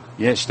on top.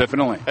 Yes,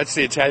 definitely. That's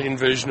the Italian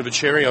version of a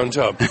cherry on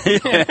top.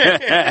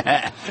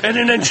 And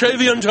an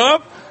anchovy on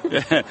top?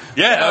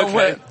 Yeah,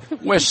 okay.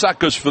 We're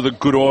suckers for the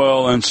good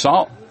oil and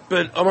salt.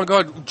 But, oh my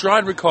God,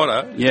 dried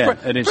ricotta. Yeah,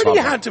 it is pretty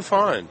hard to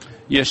find.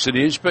 Yes, it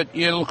is. But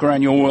you look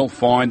around, you will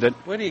find it.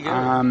 Where do you get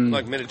it?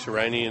 Like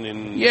Mediterranean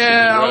in...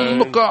 Yeah,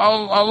 look, a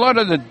lot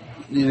of the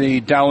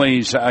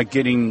delis are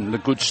getting the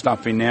good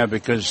stuff in now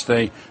because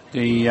the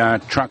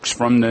trucks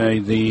from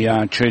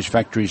the cheese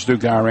factories do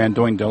go around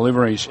doing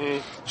deliveries.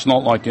 It's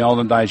not like the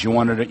olden days you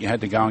wanted it, you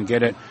had to go and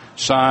get it.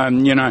 So,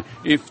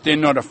 if they're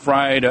not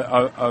afraid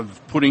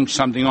of putting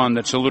something on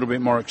that's a little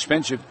bit more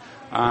expensive,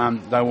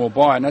 they will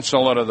buy it. And that's a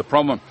lot of the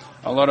problem.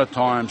 A lot of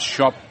times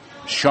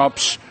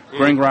shops,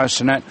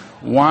 greengrocers and that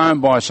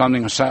won't buy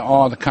something and say,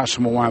 oh, the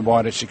customer won't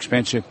buy it, it's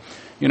expensive.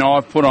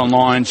 I've put on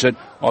lines that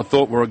I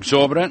thought were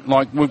exorbitant.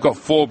 Like, we've got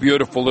 4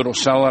 beautiful little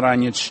salad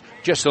onions,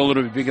 just a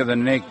little bit bigger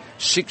than an egg,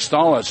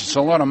 $6. It's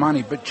a lot of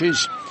money, but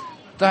geez,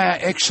 they are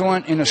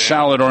excellent in a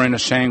salad or in a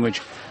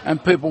sandwich.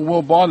 And people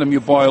will buy them. You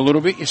buy a little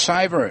bit, you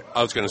savour it.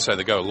 I was going to say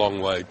they go a long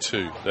way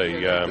too. They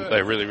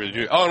really, really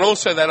do. Oh, and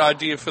also that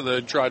idea for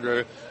the dried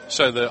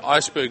so the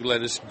iceberg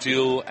lettuce,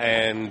 dill,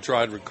 and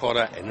dried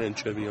ricotta, and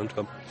anchovy on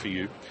top for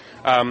you.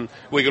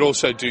 We could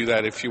also do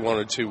that if you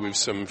wanted to with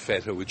some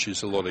feta, which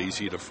is a lot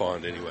easier to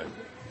find anyway.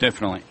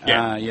 Definitely.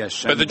 Yeah.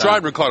 Yes. But the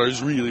dried ricotta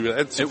is really,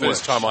 that's the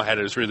first time I had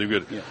it. It's really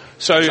good. Yeah.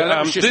 So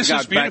this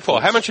is beautiful.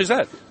 Backwards. How much is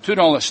that?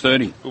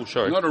 $2.30. Oh,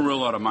 sorry. Not a real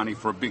lot of money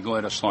for a big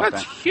lettuce like that.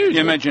 That's huge. Can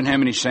you imagine how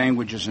many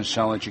sandwiches and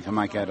salads you can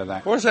make out of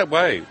that? What does that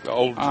weigh? The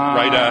old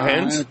radar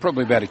hands?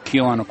 Probably about 1.25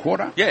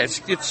 kilos. Yeah,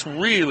 it's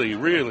really,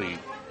 really...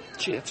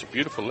 Gee, that's a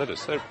beautiful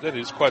lettuce. That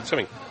is quite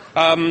something.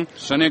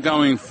 So now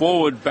going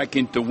forward back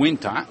into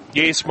winter.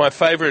 Yes, my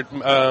favourite...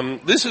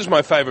 this is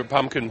my favourite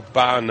pumpkin,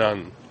 bar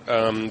none.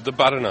 The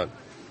butternut.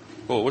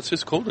 Oh, what's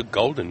this called? A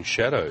golden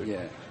shadow.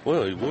 Yeah.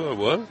 What?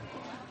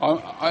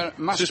 I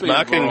must this be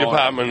marketing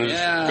department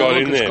has got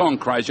in there. It's gone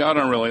crazy. I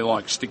don't really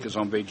like stickers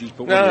on veggies,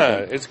 but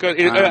it's got.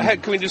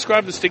 Can we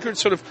describe the sticker?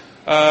 It's sort of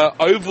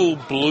oval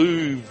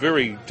blue,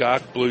 very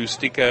dark blue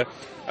sticker,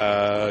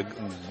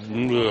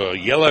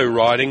 yellow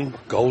writing,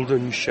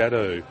 golden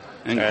shadow.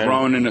 And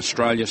grown in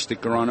Australia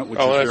sticker on it, which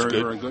is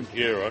very, very good.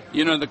 Yeah, right.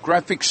 The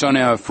graphics on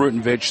our fruit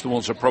and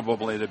vegetables are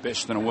probably the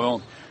best in the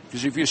world.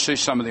 Because if you see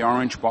some of the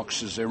orange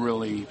boxes, they're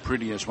really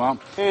pretty as well.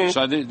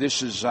 So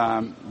this is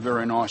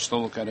very nice to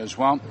look at as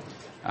well.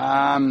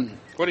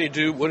 What do you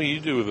do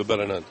with a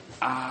butternut?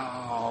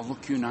 Oh,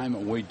 look, you name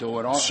it, we do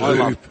it. I Soup.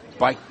 love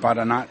baked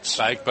butternuts.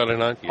 Baked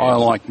butternut, yes. I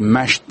like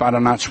mashed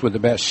butternuts with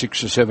about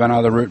 6 or 7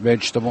 other root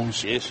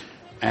vegetables. Yes.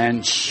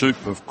 And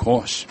soup, of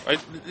course.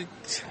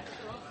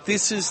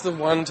 This is the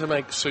one to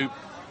make soup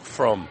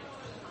from.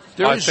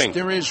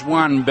 There is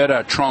one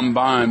better,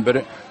 trombone,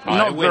 but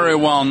not very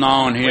well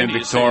known here in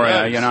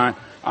Victoria, you know.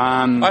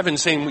 I haven't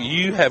seen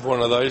you have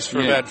one of those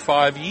for about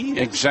 5 years.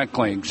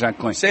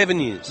 Exactly. 7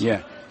 years.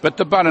 Yeah. But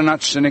the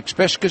butternut's the next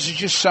best because it's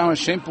just so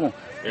simple.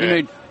 Yeah. You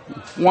need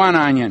 1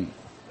 onion,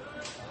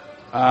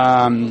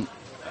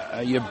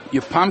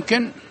 your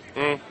pumpkin,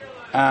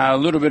 a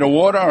little bit of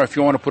water, or if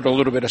you want to put a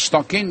little bit of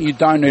stock in. You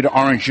don't need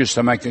orange juice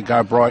to make it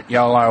go bright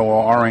yellow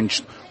or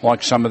orange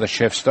like some of the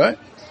chefs do.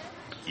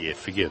 Yeah,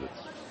 forget it.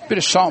 Bit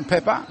of salt and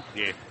pepper.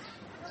 Yeah.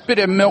 Bit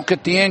of milk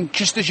at the end.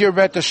 Just as you're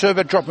about to serve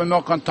it, drop of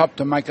milk on top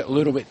to make it a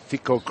little bit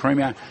thicker or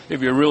creamier.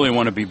 If you really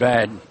want to be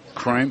bad,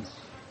 cream.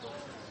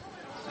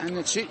 And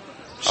that's it.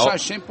 So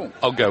simple.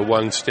 I'll go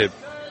one step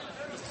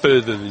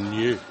further than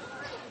you.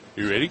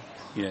 You ready?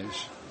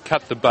 Yes.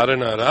 Cut the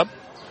butternut up,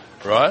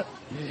 right?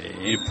 Yeah.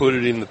 You put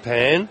it in the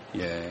pan.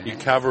 Yeah. You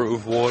cover it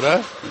with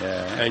water.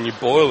 Yeah. And you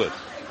boil it.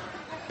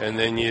 And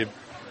then you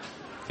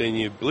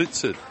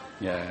blitz it.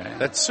 Yeah.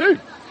 That's soup.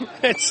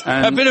 It's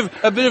a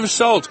bit of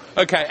salt.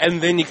 Okay,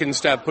 and then you can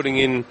start putting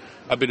in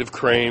a bit of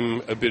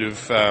cream, a bit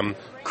of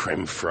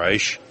creme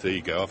fraiche. There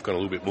you go. I've got a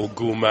little bit more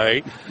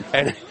gourmet.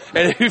 And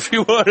if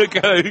you want to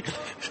go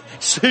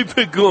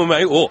super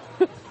gourmet,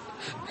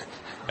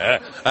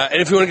 and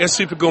if you want to go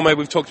super gourmet,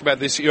 we've talked about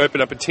this. You open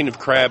up a tin of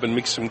crab and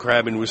mix some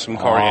crab in with some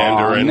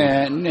coriander.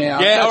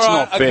 That's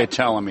not fair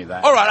telling me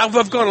that. All right,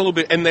 I've gone a little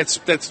bit, and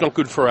that's not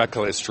good for our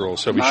cholesterol.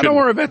 So we shouldn't. Don't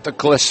worry about the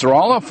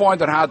cholesterol. I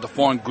find it hard to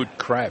find good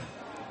crab.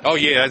 Oh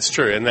yeah, that's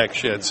true, and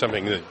actually that's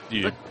something that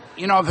you. But,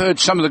 you know, I've heard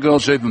some of the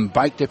girls even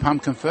bake their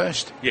pumpkin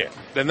first. Yeah,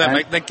 then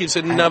that gives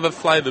it another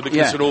flavour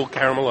because it all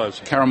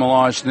caramelised.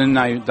 Caramelised, and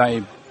then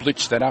they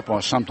blitz that up,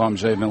 or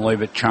sometimes even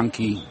leave it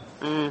chunky.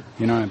 You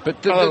know,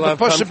 but the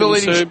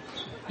possibilities.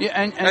 Yeah,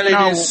 and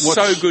it is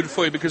so good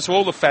for you because of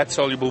all the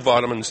fat-soluble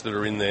vitamins that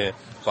are in there.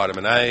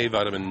 Vitamin A,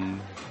 vitamin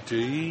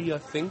D, I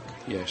think.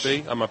 Yes.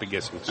 B? I might be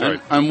guessing.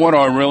 Sorry. And what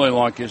I really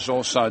like is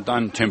also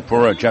done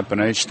tempura,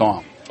 Japanese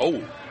style.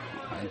 Oh.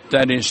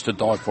 That is to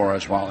die for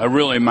as well. It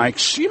really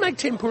makes... Do you make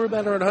tempura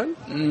batter at home?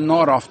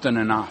 Not often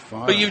enough.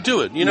 But you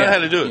do it. You know how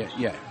to do it.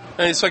 Yeah.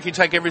 And it's like you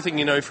take everything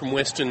you know from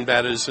Western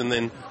batters and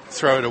then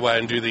throw it away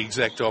and do the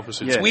exact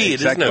opposite. It's weird,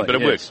 exactly, isn't it?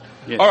 But it works.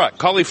 Yes. All right,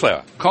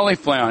 cauliflower.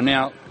 Cauliflower.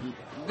 Now,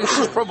 this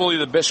is probably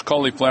the best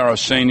cauliflower I've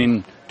seen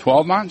in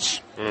 12 months.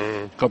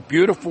 Got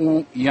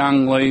beautiful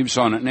young leaves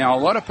on it. Now,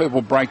 a lot of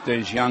people break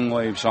these young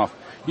leaves off.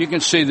 You can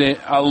see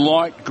they're a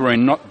light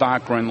green, not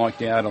dark green like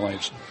the outer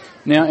leaves.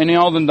 Now, in the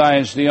olden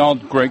days, the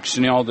old Greeks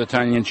and the old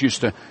Italians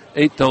used to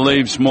eat the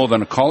leaves more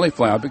than a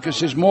cauliflower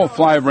because there's more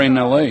flavour in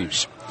the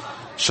leaves.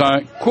 So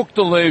cook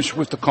the leaves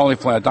with the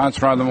cauliflower. Don't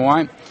throw them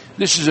away.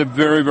 This is a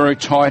very, very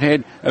tight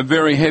head, a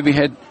very heavy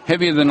head,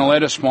 heavier than a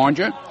lettuce, mind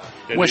you.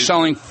 We're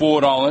selling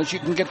 $4. You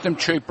can get them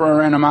cheaper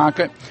around the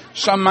market.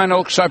 Some may not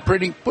look so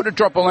pretty. Put a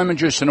drop of lemon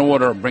juice in the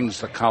water. It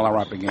brings the colour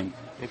up again.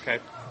 Okay.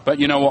 But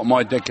you know what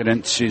my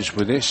decadence is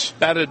with this?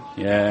 Battered.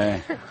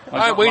 Yeah.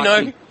 We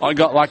know. I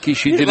got lucky.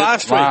 She did it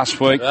last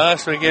week.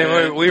 Last week,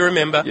 yeah. We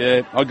remember.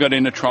 Yeah, I got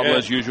into trouble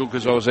as usual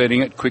because I was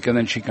eating it quicker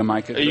than she can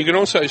make it. You can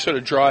also sort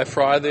of dry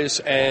fry this,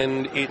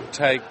 and it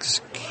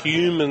takes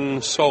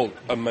cumin salt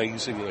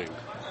amazingly.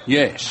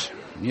 Yes.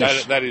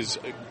 That is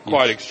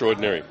quite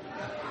extraordinary.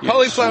 Yes.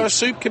 Cauliflower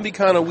soup can be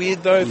kind of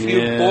weird, though. If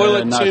you boil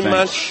it too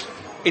much,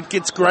 it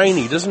gets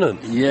grainy, doesn't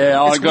it?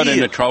 Yeah, I got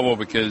into trouble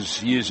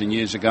because years and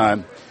years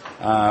ago,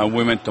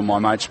 we went to my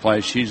mate's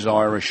place. He's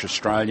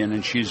Irish-Australian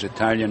and she's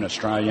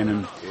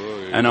Italian-Australian.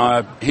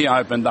 And he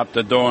opened up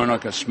the door and I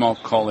could smell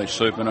cauli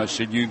soup. And I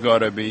said, you got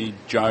to be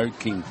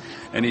joking.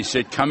 And he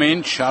said, come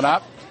in, shut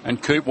up,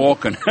 and keep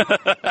walking.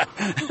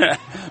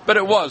 But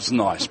it was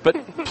nice.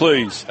 But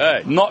please,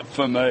 not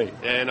for me.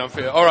 Yeah, not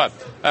fair. All right.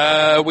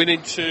 We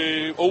need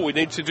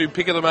to do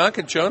pick of the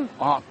market, John.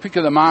 Pick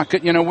of the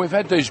market. You know, we've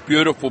had these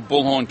beautiful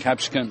bullhorn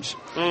capsicums.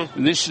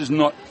 This is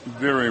not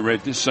very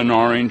red. This is an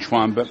orange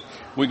one, but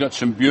we got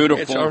some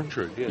beautiful... It's orange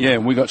red, yeah,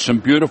 we got some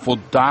beautiful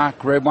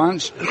dark red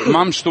ones.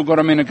 Mum's still got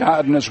them in the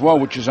garden as well,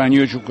 which is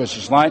unusual because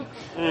it's late.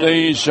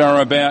 These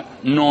are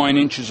about 9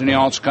 inches in the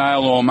old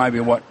scale, or maybe,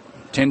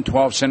 10,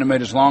 12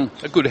 centimetres long.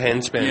 A good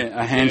hand span.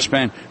 Yeah, a hand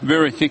span.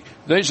 Very thick.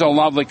 These are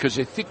lovely because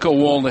they're thicker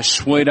wall, they're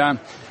sweeter.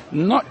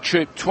 Not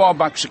cheap,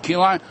 $12 a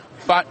kilo,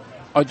 but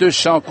I do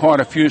sell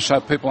quite a few, so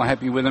people are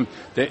happy with them.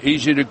 They're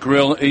easy to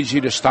grill, easy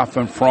to stuff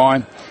and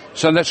fry.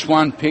 So that's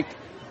one pick.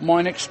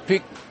 My next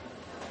pick,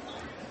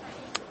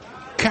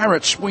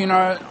 carrots. Well, you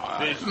know,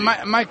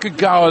 make a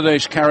go of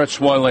these carrots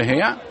while they're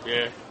here.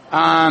 Yeah.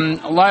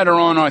 Later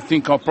on, I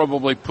think I'll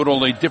probably put all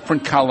the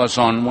different colours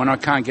on when I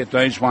can't get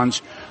these ones.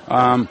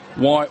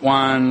 White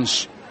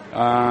ones,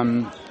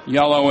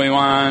 yellowy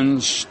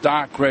ones,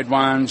 dark red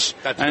ones.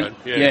 That's good,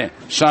 yeah.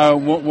 So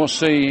we'll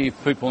see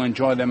if people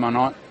enjoy them or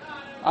not.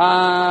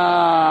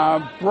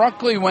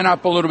 Broccoli went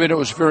up a little bit. It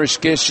was very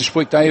scarce this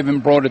week. They even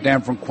brought it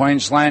down from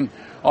Queensland.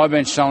 I've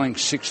been selling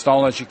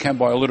 $6. You can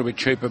buy a little bit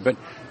cheaper, but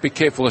be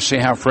careful to see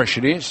how fresh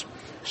it is.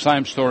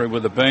 Same story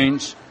with the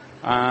beans.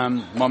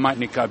 My mate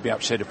Nick would be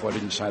upset if I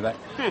didn't say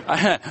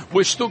that.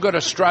 We've still got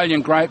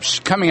Australian grapes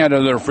coming out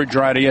of the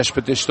refrigerator, yes,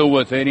 but they're still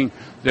worth eating.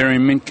 They're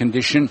in mint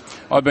condition.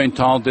 I've been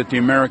told that the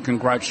American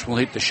grapes will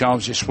hit the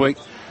shelves this week.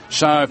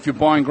 So if you're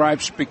buying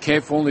grapes, be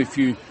careful. If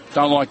you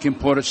don't like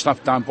imported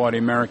stuff, don't buy the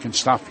American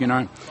stuff, you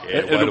know.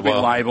 It'll be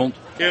labelled.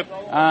 Yep.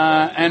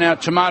 And our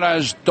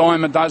tomatoes,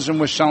 dime a dozen,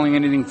 we're selling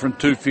anything from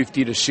 $2.50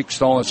 to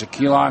 $6 a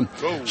kilo.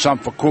 Ooh. Some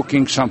for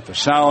cooking, some for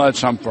salad,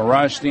 some for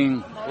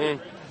roasting.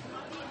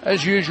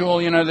 As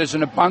usual, you know, there's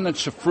an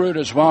abundance of fruit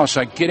as well,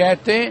 so get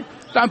out there.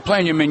 Don't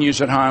plan your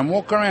menus at home.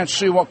 Walk around,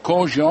 see what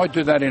calls you. I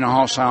do that in a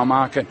wholesale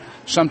market.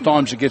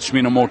 Sometimes it gets me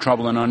into more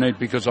trouble than I need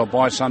because I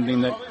buy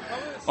something that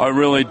I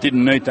really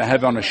didn't need to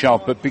have on a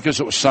shelf, but because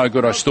it was so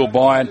good, I still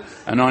buy it,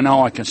 and I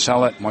know I can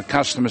sell it. My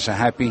customers are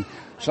happy.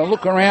 So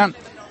look around,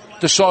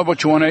 decide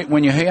what you want to eat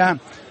when you're here.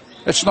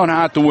 It's not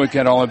hard to work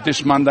out, Olive,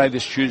 this Monday,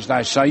 this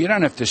Tuesday, so you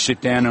don't have to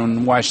sit down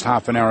and waste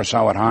half an hour or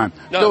so at home.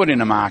 No. Do it in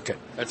the market.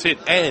 That's it.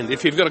 And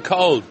if you've got a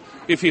cold,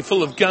 if you're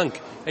full of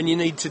gunk and you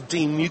need to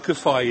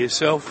demucify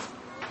yourself,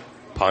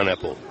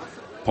 pineapple.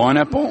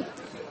 Pineapple.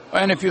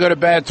 And if you've got a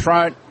bad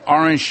throat,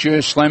 orange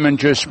juice, lemon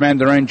juice,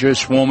 mandarin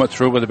juice, warm it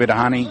through with a bit of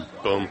honey.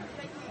 Boom.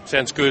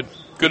 Sounds good.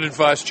 Good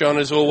advice, John,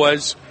 as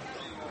always.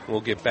 We'll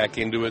get back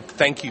into it.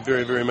 Thank you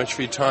very, very much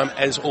for your time,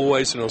 as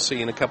always, and I'll see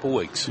you in a couple of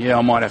weeks. Yeah,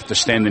 I might have to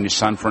stand in the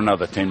sun for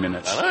another 10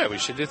 minutes. I know, we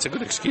should. It's a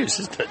good excuse,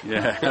 isn't it?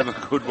 Yeah, have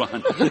a good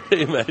one.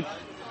 Yeah, mate.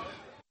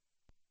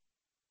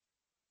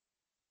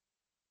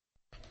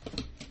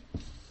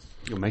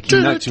 You're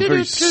making notes. You're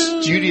very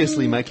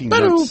studiously making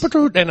notes.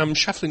 And I'm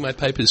shuffling my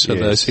papers so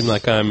that I seem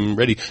like I'm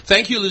ready.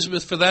 Thank you,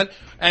 Elizabeth, for that.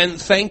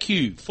 And thank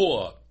you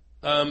for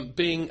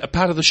being a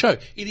part of the show.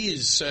 It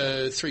is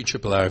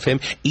 3RRR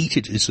FM. Eat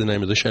It is the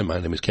name of the show. My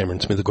name is Cameron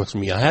Smith. Across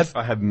from me I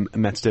have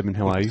Matt Stedman.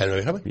 How are you?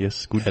 Hello, Helen.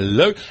 Yes, good.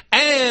 Hello.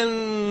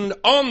 And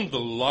on the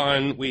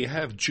line we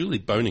have Julie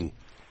Boning.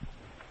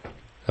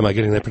 Am I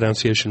getting that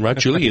pronunciation right?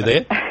 Julie, you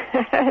there?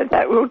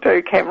 That will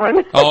do,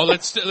 Cameron. Oh,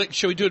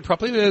 shall we do it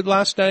properly? The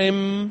last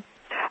name?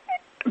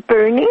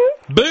 Booning.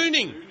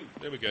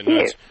 There we go. No,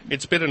 yes.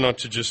 It's better not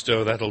to just,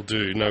 that'll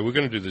do. No, we're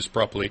going to do this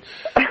properly.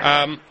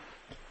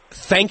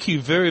 Thank you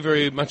very,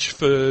 very much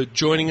for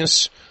joining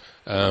us.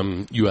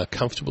 You are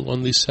comfortable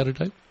on this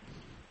Saturday?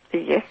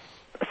 Yes,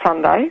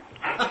 Sunday.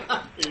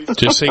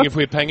 Just seeing if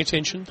we're paying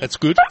attention. That's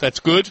good.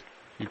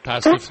 You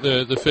passed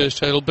the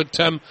first hurdle. But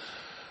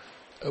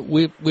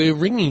we're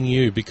ringing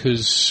you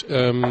because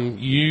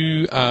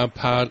you are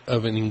part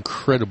of an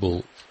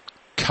incredible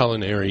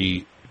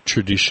culinary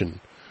tradition.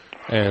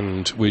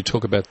 And we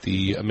talk about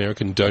the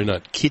American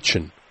Donut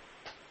Kitchen.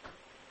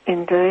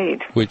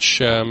 Indeed.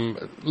 Which,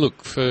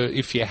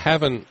 if you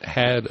haven't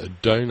had a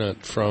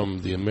donut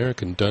from the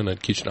American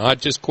Donut Kitchen, I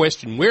just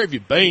question, where have you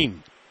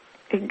been?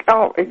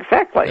 Oh,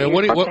 exactly.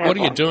 What are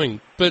you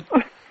doing? But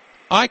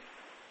I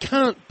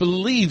can't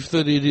believe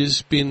that it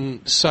has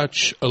been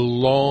such a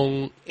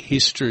long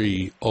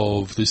history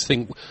of this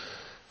thing.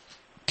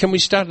 Can we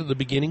start at the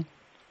beginning?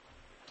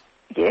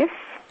 Yes.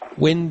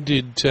 When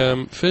did,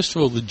 first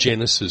of all, the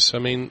genesis? I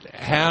mean,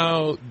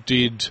 how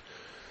did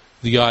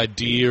the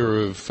idea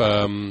of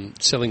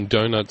selling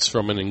donuts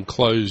from an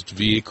enclosed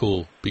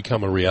vehicle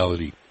become a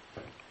reality?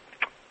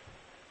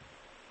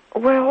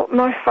 Well,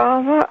 my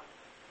father,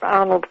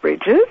 Arnold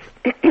Bridges,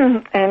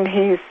 and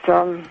his,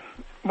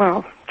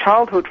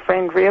 childhood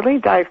friend, really,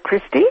 Dave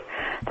Christie,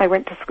 they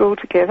went to school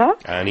together.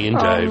 Arnie and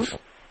Dave,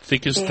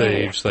 thick as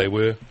thieves they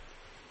were.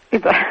 They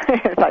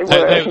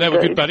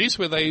were good buddies.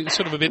 Were they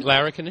sort of a bit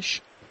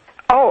larrikinish?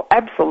 Oh,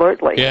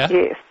 absolutely. Yeah?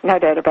 Yes, no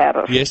doubt about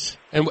it. Yes.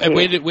 And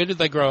where did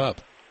they grow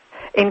up?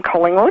 In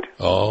Collingwood.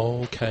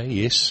 Oh, okay,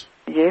 yes.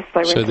 Yes,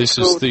 they went to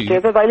school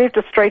together. They lived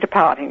a street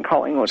apart in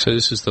Collingwood. So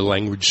this is the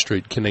Langridge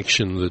Street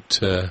connection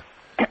that...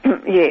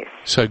 Yes.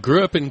 So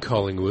grew up in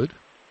Collingwood.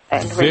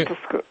 And went to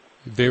school.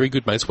 Very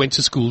good mates. Went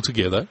to school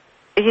together.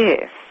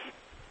 Yes.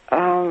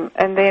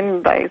 And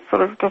then they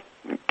sort of just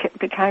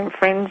became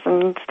friends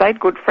and stayed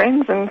good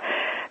friends, and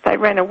they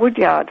ran a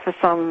woodyard for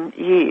some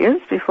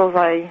years before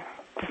they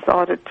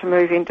decided to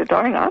move into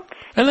donuts.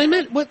 And they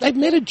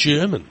met a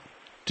German.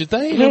 Did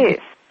they? Yes.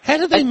 How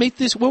did they meet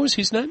this? What was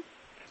his name?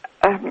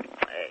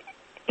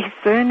 His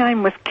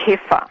surname was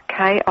Keffer,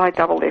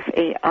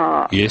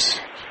 Kiffer. Yes.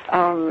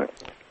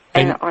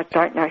 And I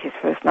don't know his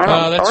first name.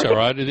 Oh, that's all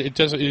right.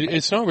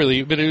 It's not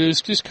really, but it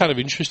was just kind of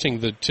interesting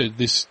that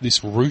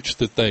this route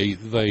that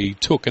they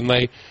took, and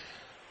they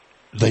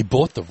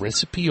bought the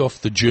recipe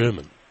off the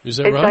German. Is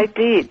that right?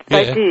 They did.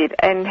 Yeah. They did,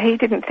 and he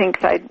didn't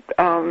think they'd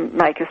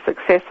make a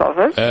success of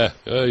it.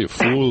 You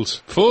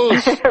fools!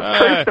 Fools!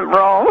 Proved them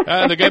wrong.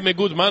 They gave me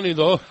good money,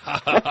 though.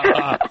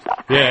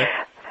 Yeah.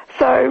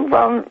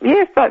 So,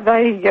 yes, but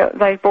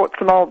they bought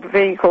some old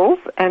vehicles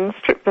and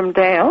stripped them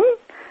down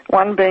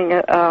one being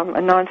a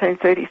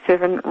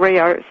 1937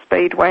 Rio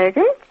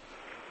Speedwagon.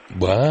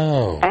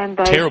 Wow. And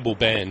terrible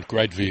band,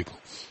 great vehicle.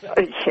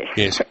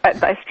 Yes.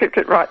 They stripped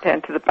it right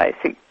down to the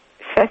basic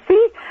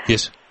chassis.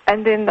 Yes.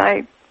 And then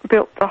they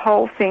built the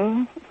whole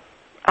thing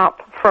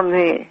up from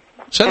there.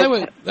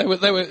 So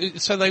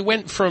they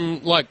went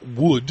from like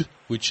wood,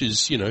 which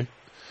is,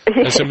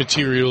 as a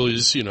material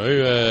is,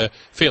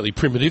 fairly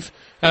primitive,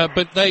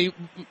 but they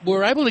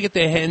were able to get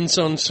their hands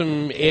on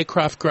some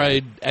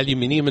aircraft-grade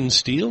aluminium and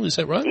steel, is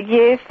that right?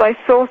 Yes, they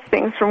sourced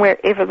things from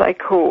wherever they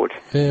could.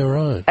 Yeah,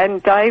 right.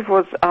 And Dave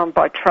was,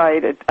 by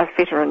trade, a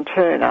fitter and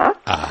turner.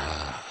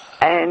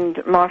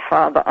 And my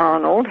father,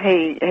 Arnold,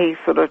 he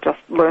sort of just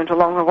learnt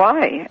along the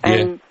way.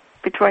 And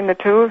between the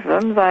two of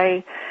them,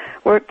 they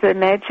worked their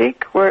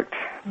magic, worked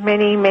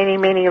many, many,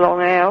 many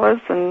long hours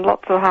and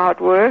lots of hard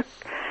work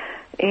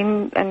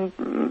and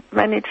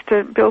managed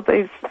to build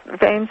these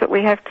vans that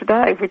we have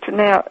today, which are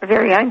now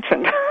very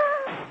ancient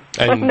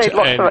and need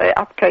lots of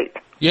upkeep.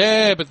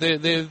 Yeah, but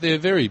they're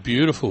very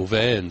beautiful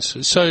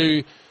vans.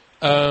 So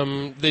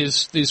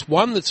there's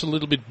one that's a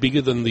little bit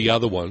bigger than the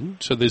other one.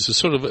 So there's a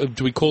sort of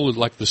do we call it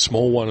like the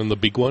small one and the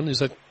big one? Is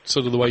that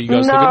sort of the way you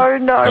guys look at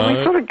it? No.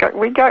 We sort of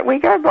we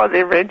go by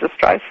their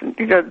registration.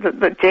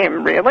 The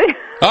gem really.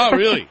 Oh,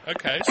 really?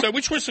 Okay. So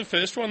which was the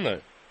first one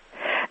though?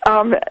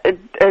 The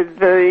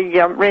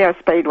Rio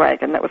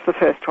Speedwagon. That was the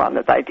first one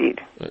that they did.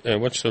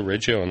 What's the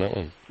regio on that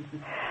one?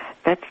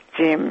 That's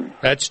Gem.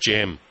 That's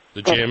Gem.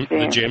 The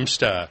Gem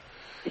Star.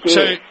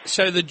 Yes.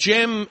 So the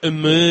Gem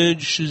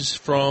emerges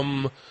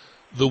from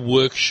the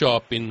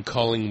workshop in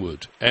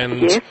Collingwood,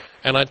 and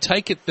I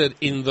take it that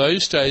in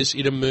those days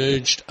it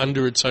emerged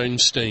under its own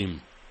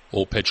steam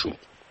or petrol.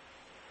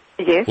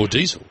 Yes. Or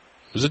diesel.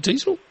 Was it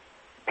diesel?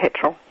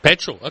 Petrol.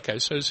 Petrol. Okay.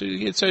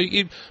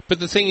 But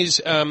the thing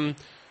is,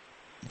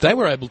 they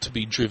were able to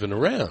be driven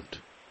around.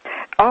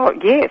 Oh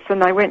yes,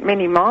 and they went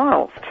many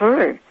miles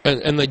too.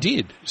 And they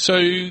did.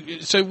 So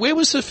where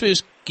was the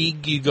first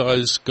gig you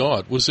guys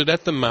got? Was it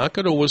at the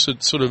market, or was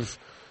it sort of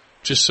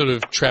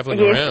travelling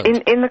around?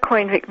 Yes, in the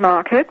Queen Vic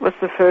market was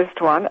the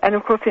first one, and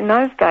of course in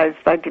those days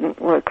they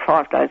didn't work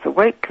 5 days a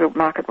week. The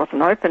market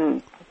wasn't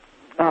open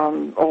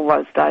all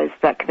those days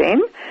back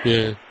then.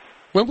 Yeah.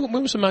 When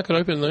was the market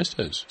open in those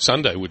days?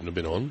 Sunday wouldn't have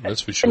been on, that's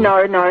for sure.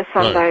 No,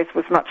 Sundays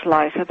was much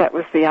later. That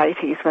was the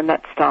 80s when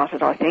that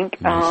started, I think.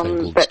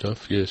 Newfangled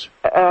stuff, yes.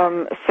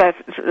 I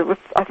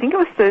think it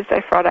was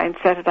Thursday, Friday and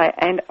Saturday,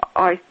 and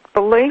I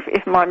believe,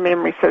 if my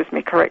memory serves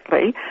me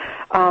correctly,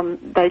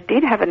 they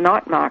did have a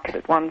night market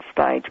at one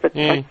stage, but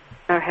I don't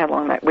know how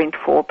long that went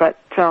for. But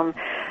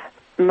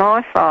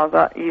my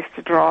father used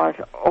to drive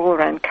all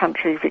around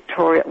country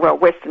Victoria,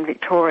 Western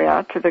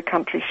Victoria, to the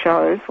country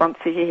shows once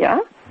a year.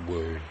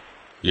 Whoa.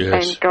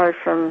 Yes. And go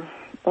from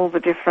all the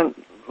different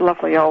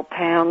lovely old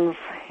towns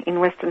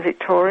in Western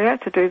Victoria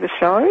to do the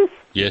shows.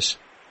 Yes.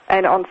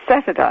 And on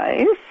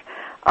Saturdays,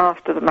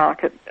 after the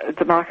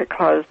market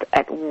closed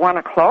at 1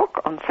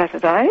 o'clock on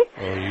Saturday.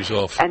 Oh, he's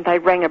off. And they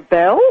rang a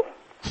bell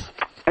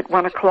at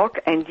 1 o'clock,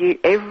 and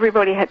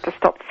everybody had to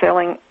stop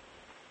selling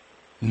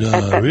at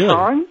that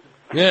time.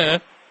 Yeah.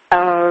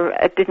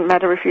 It didn't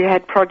matter if you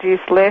had produce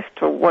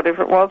left or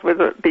whatever it was,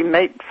 whether it be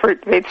meat,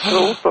 fruit,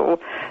 vegetables or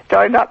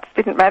donuts,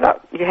 didn't matter.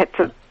 You had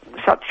to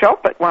shut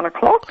shop at 1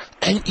 o'clock.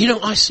 And,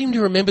 I seem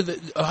to remember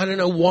that, I don't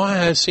know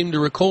why I seem to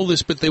recall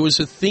this, but there was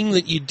a thing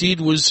that you did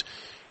was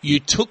you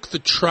took the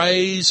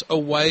trays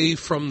away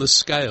from the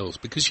scales,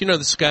 because,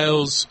 the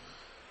scales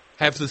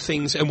have the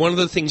things, and one of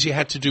the things you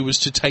had to do was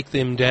to take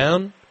them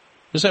down.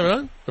 Is that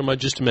right? Or am I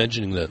just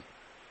imagining that?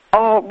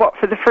 Oh, what,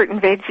 for the fruit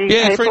and veg people?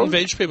 Yeah, fruit and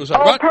veg people. Oh,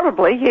 right.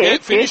 Probably, yes. Yeah,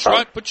 finish,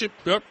 right, put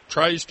your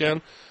trays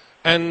down.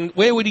 And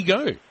where would he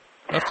go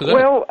after that?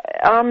 Well,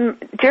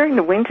 during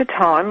the winter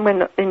time,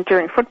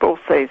 during football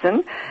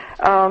season,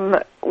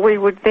 we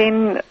would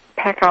then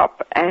pack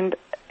up and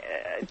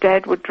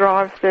Dad would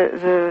drive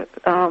the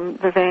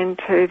van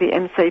to the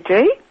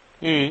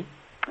MCG,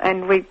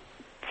 and we'd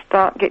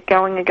get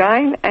going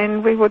again,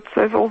 and we would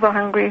serve all the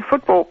hungry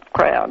football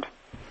crowd.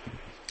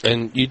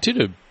 And you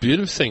did a bit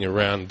of thing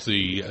around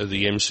the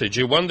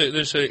MCG.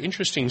 There's an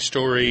interesting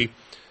story.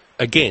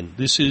 Again,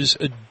 this is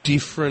a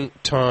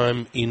different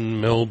time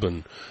in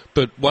Melbourne.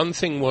 But one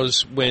thing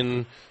was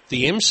when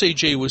the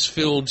MCG was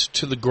filled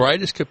to the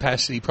greatest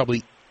capacity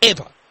probably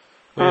ever.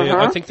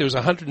 I think there was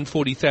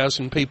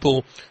 140,000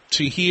 people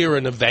to hear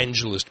an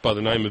evangelist by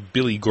the name of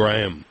Billy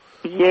Graham.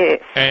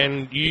 Yes.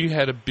 And you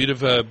had a bit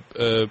of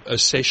a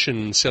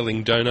session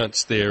selling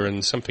donuts there,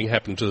 and something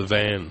happened to the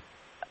van.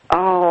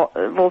 Oh,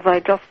 well,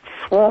 they just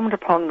swarmed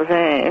upon the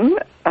van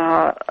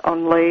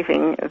on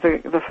leaving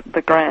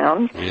the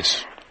ground.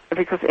 Yes.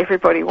 Because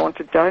everybody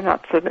wanted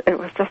donuts, and it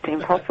was just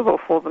impossible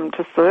for them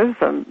to serve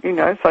them,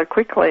 so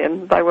quickly,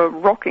 and they were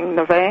rocking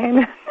the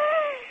van.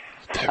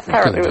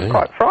 Apparently it was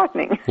quite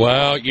frightening.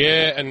 Well,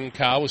 yeah, and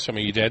Carl was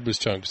something your dad was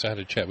telling, because I had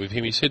a chat with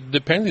him. He said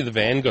apparently the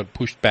van got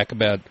pushed back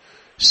about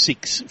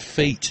 6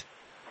 feet.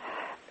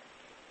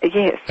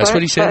 Yes. That's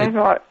what he said.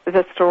 Like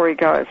the story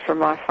goes from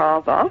my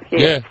father.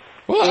 Yes. Yeah.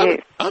 Well,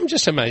 yes. I'm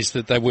just amazed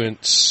that they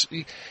weren't...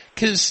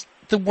 Because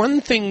the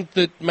one thing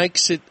that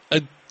makes it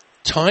a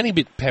tiny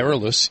bit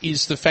perilous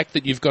is the fact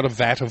that you've got a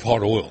vat of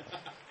hot oil.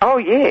 Oh,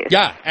 yes.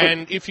 Yeah,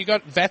 and if you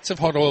got vats of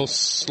hot oil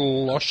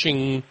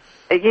sloshing...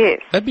 yes.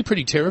 That'd be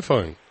pretty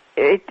terrifying.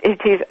 It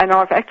is, and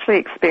I've actually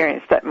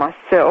experienced that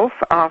myself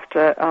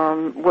after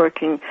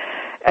working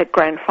at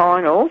grand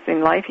finals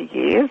in later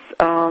years.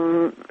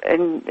 And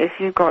if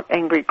you got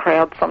angry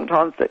crowds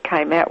sometimes that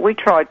came out, we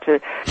tried to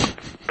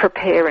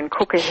prepare and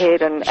cook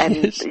ahead and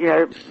yes. you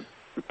know,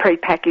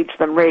 pre-package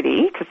them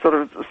ready to sort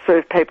of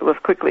serve people as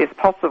quickly as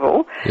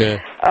possible.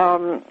 Yeah.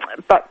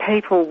 But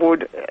people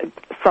would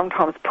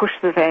sometimes push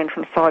the van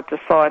from side to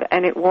side,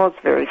 and it was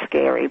very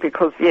scary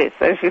because, yes,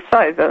 as you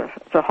say, the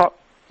hot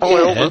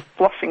oil was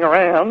sloshing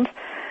around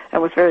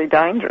and was very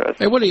dangerous.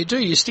 Hey, what do?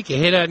 You stick your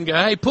head out and go,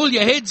 hey, pull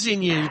your heads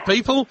in, you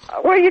people.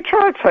 Well, you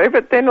try to,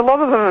 but then a lot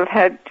of them have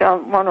had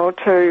one or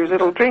two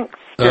little drinks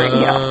during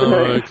the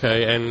afternoon.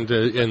 Okay,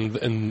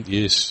 and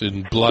yes,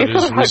 and blood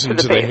has risen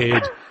to the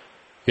head.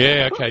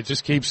 Yeah, okay,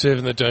 just keep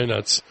serving the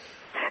donuts.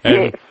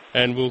 And,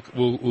 and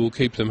we'll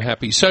keep them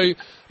happy. So,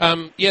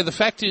 the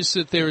fact is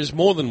that there is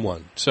more than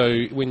one.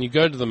 So when you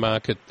go to the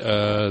market,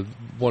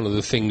 one of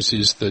the things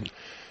is that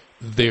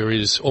there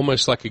is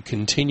almost like a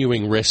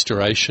continuing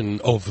restoration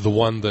of the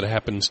one that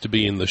happens to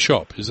be in the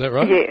shop. Is that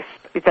right? Yes,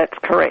 that's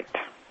correct.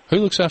 Who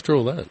looks after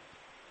all that?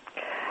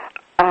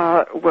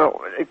 Well,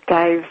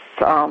 Dave's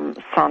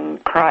son,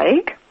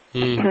 Craig,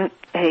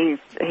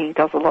 he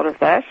does a lot of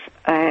that,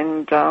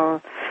 and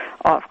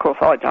of course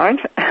I don't.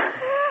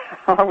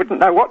 I wouldn't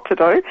know what to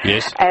do.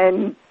 Yes.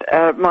 And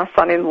my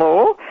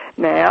son-in-law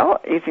now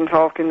is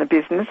involved in the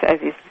business,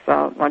 as is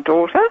my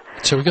daughter.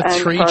 So we've got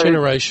three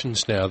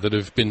generations now that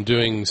have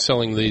been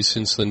selling these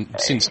since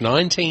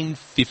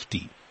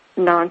 1950.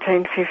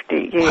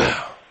 1950, yes.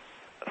 Wow.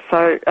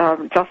 So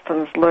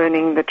Justin's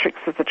learning the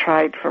tricks of the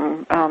trade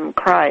from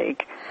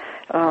Craig,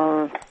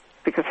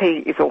 because he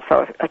is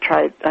also a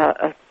trade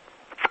a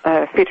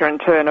fitter and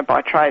turner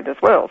by trade as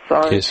well.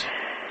 So. Yes.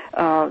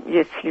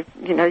 Yes,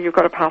 you've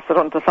got to pass it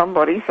on to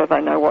somebody so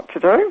they know what to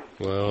do.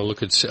 Well,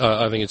 look,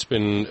 I think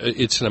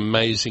it's an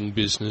amazing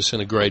business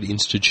and a great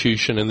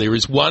institution. And there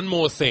is one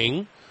more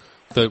thing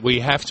that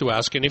we have to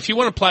ask. And if you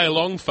want to play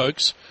along,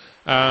 folks,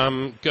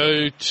 go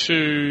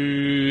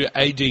to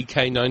ADK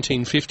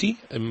 1950,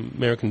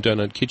 American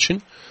Donut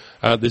Kitchen.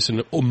 There's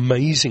an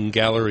amazing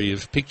gallery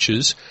of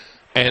pictures,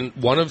 and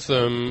one of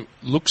them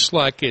looks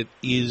like it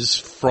is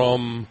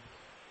from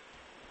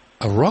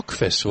a rock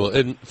festival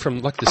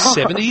from like the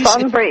 70s.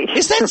 Sunbury.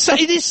 Is that so?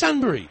 It is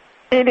Sunbury.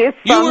 It is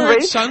Sunbury. You were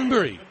at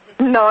Sunbury.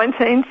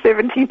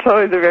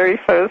 1972, the very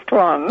first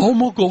one. Oh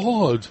my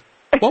God.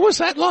 What was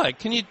that like?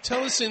 Can you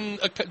tell us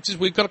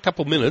we've got a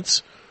couple of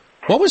minutes.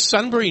 What was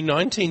Sunbury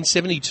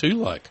 1972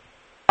 like?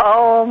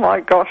 Oh my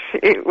gosh,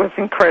 it was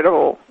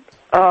incredible.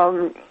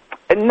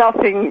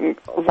 Nothing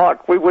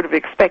like we would have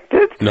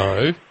expected.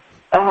 No.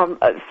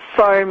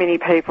 So many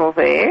people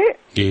there.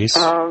 Yes.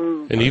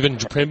 And even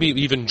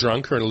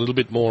drunker and a little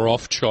bit more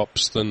off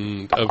chops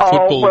than a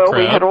football crowd.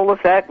 We had all of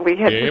that. We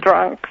had the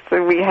drunks,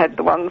 and we had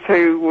the ones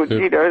who would,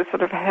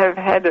 sort of have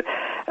had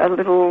a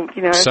little,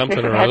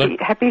 something or other.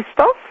 Happy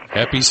stuff.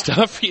 Happy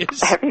stuff,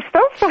 yes. Happy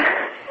stuff.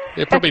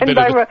 They're probably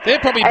better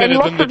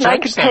than the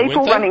drunks, though, weren't they? And lots of naked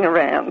people running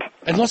around.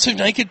 And lots of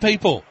naked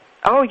people.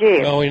 Oh,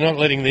 yes. Oh, you're not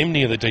letting them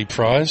near the deep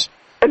fries.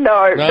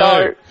 No.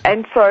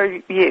 And so,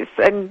 yes,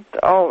 and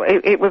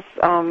it was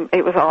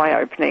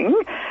eye-opening,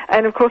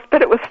 and of course,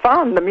 but it was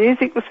fun. The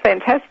music was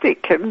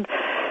fantastic, and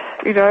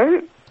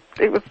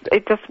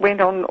it just went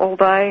on all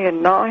day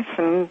and night,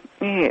 and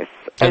yes,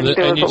 and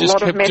there was a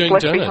lot of mess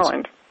left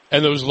behind.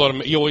 And there was a lot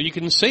of, you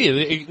can see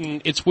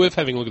it. It's worth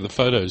having a look at the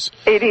photos.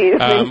 It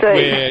is, indeed.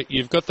 Where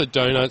you've got the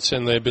donuts,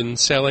 and they've been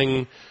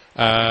selling,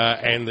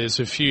 and there's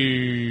a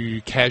few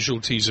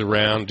casualties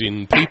around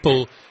in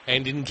people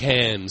and in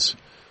cans.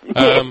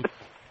 Yes.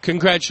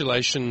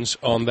 Congratulations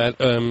on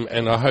that,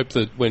 and I hope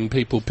that when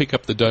people pick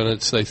up the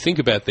donuts, they think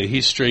about their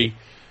history,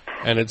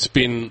 and it's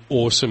been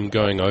awesome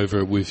going over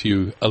it with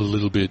you a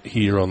little bit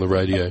here on the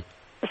radio.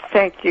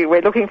 Thank you.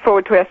 We're looking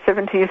forward to our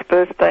 70th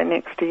birthday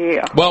next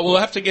year. Well,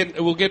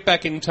 we'll get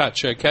back in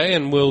touch, okay,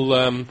 and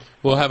we'll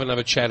have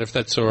another chat if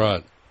that's all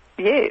right.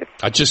 Yes.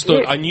 I just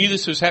thought I knew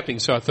this was happening,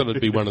 so I thought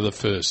it'd be one of the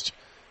first.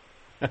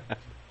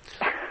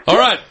 All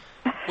right.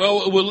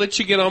 Well, we'll let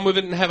you get on with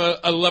it and have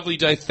a lovely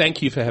day.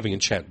 Thank you for having a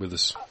chat with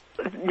us.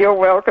 You're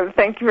welcome.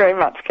 Thank you very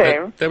much,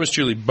 Cam. That was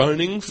Julie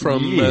Boning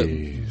from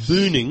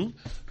Booning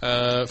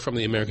from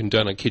the American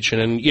Donut Kitchen.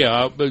 And,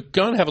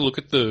 go and have a look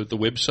at the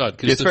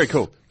website. It's very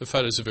cool. The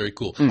photos are very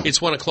cool. It's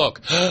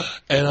 1:00,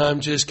 and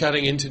I'm just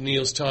cutting into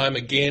Neil's time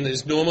again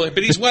as normal.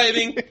 But he's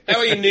waving. How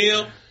are you,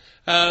 Neil?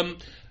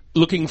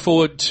 Looking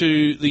forward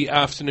to the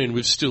afternoon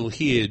with Still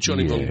Here,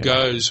 Johnny Von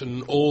Goes,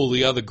 and all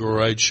the other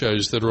great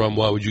shows that are on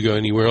Why Would You Go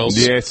Anywhere Else?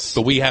 Yes.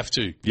 But we have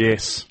to.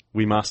 Yes,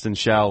 we must and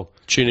shall.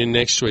 Tune in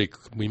next week.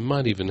 We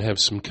might even have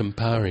some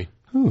Campari.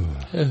 Ooh,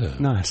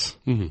 nice.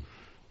 Mm-hmm.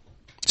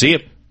 See you.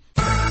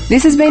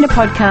 This has been a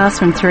podcast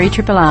from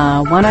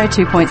 3RRR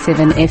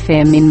 102.7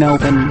 FM in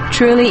Melbourne.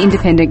 Truly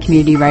independent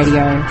community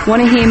radio.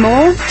 Want to hear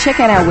more? Check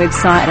out our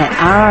website at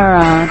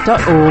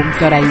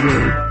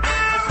rrr.org.au.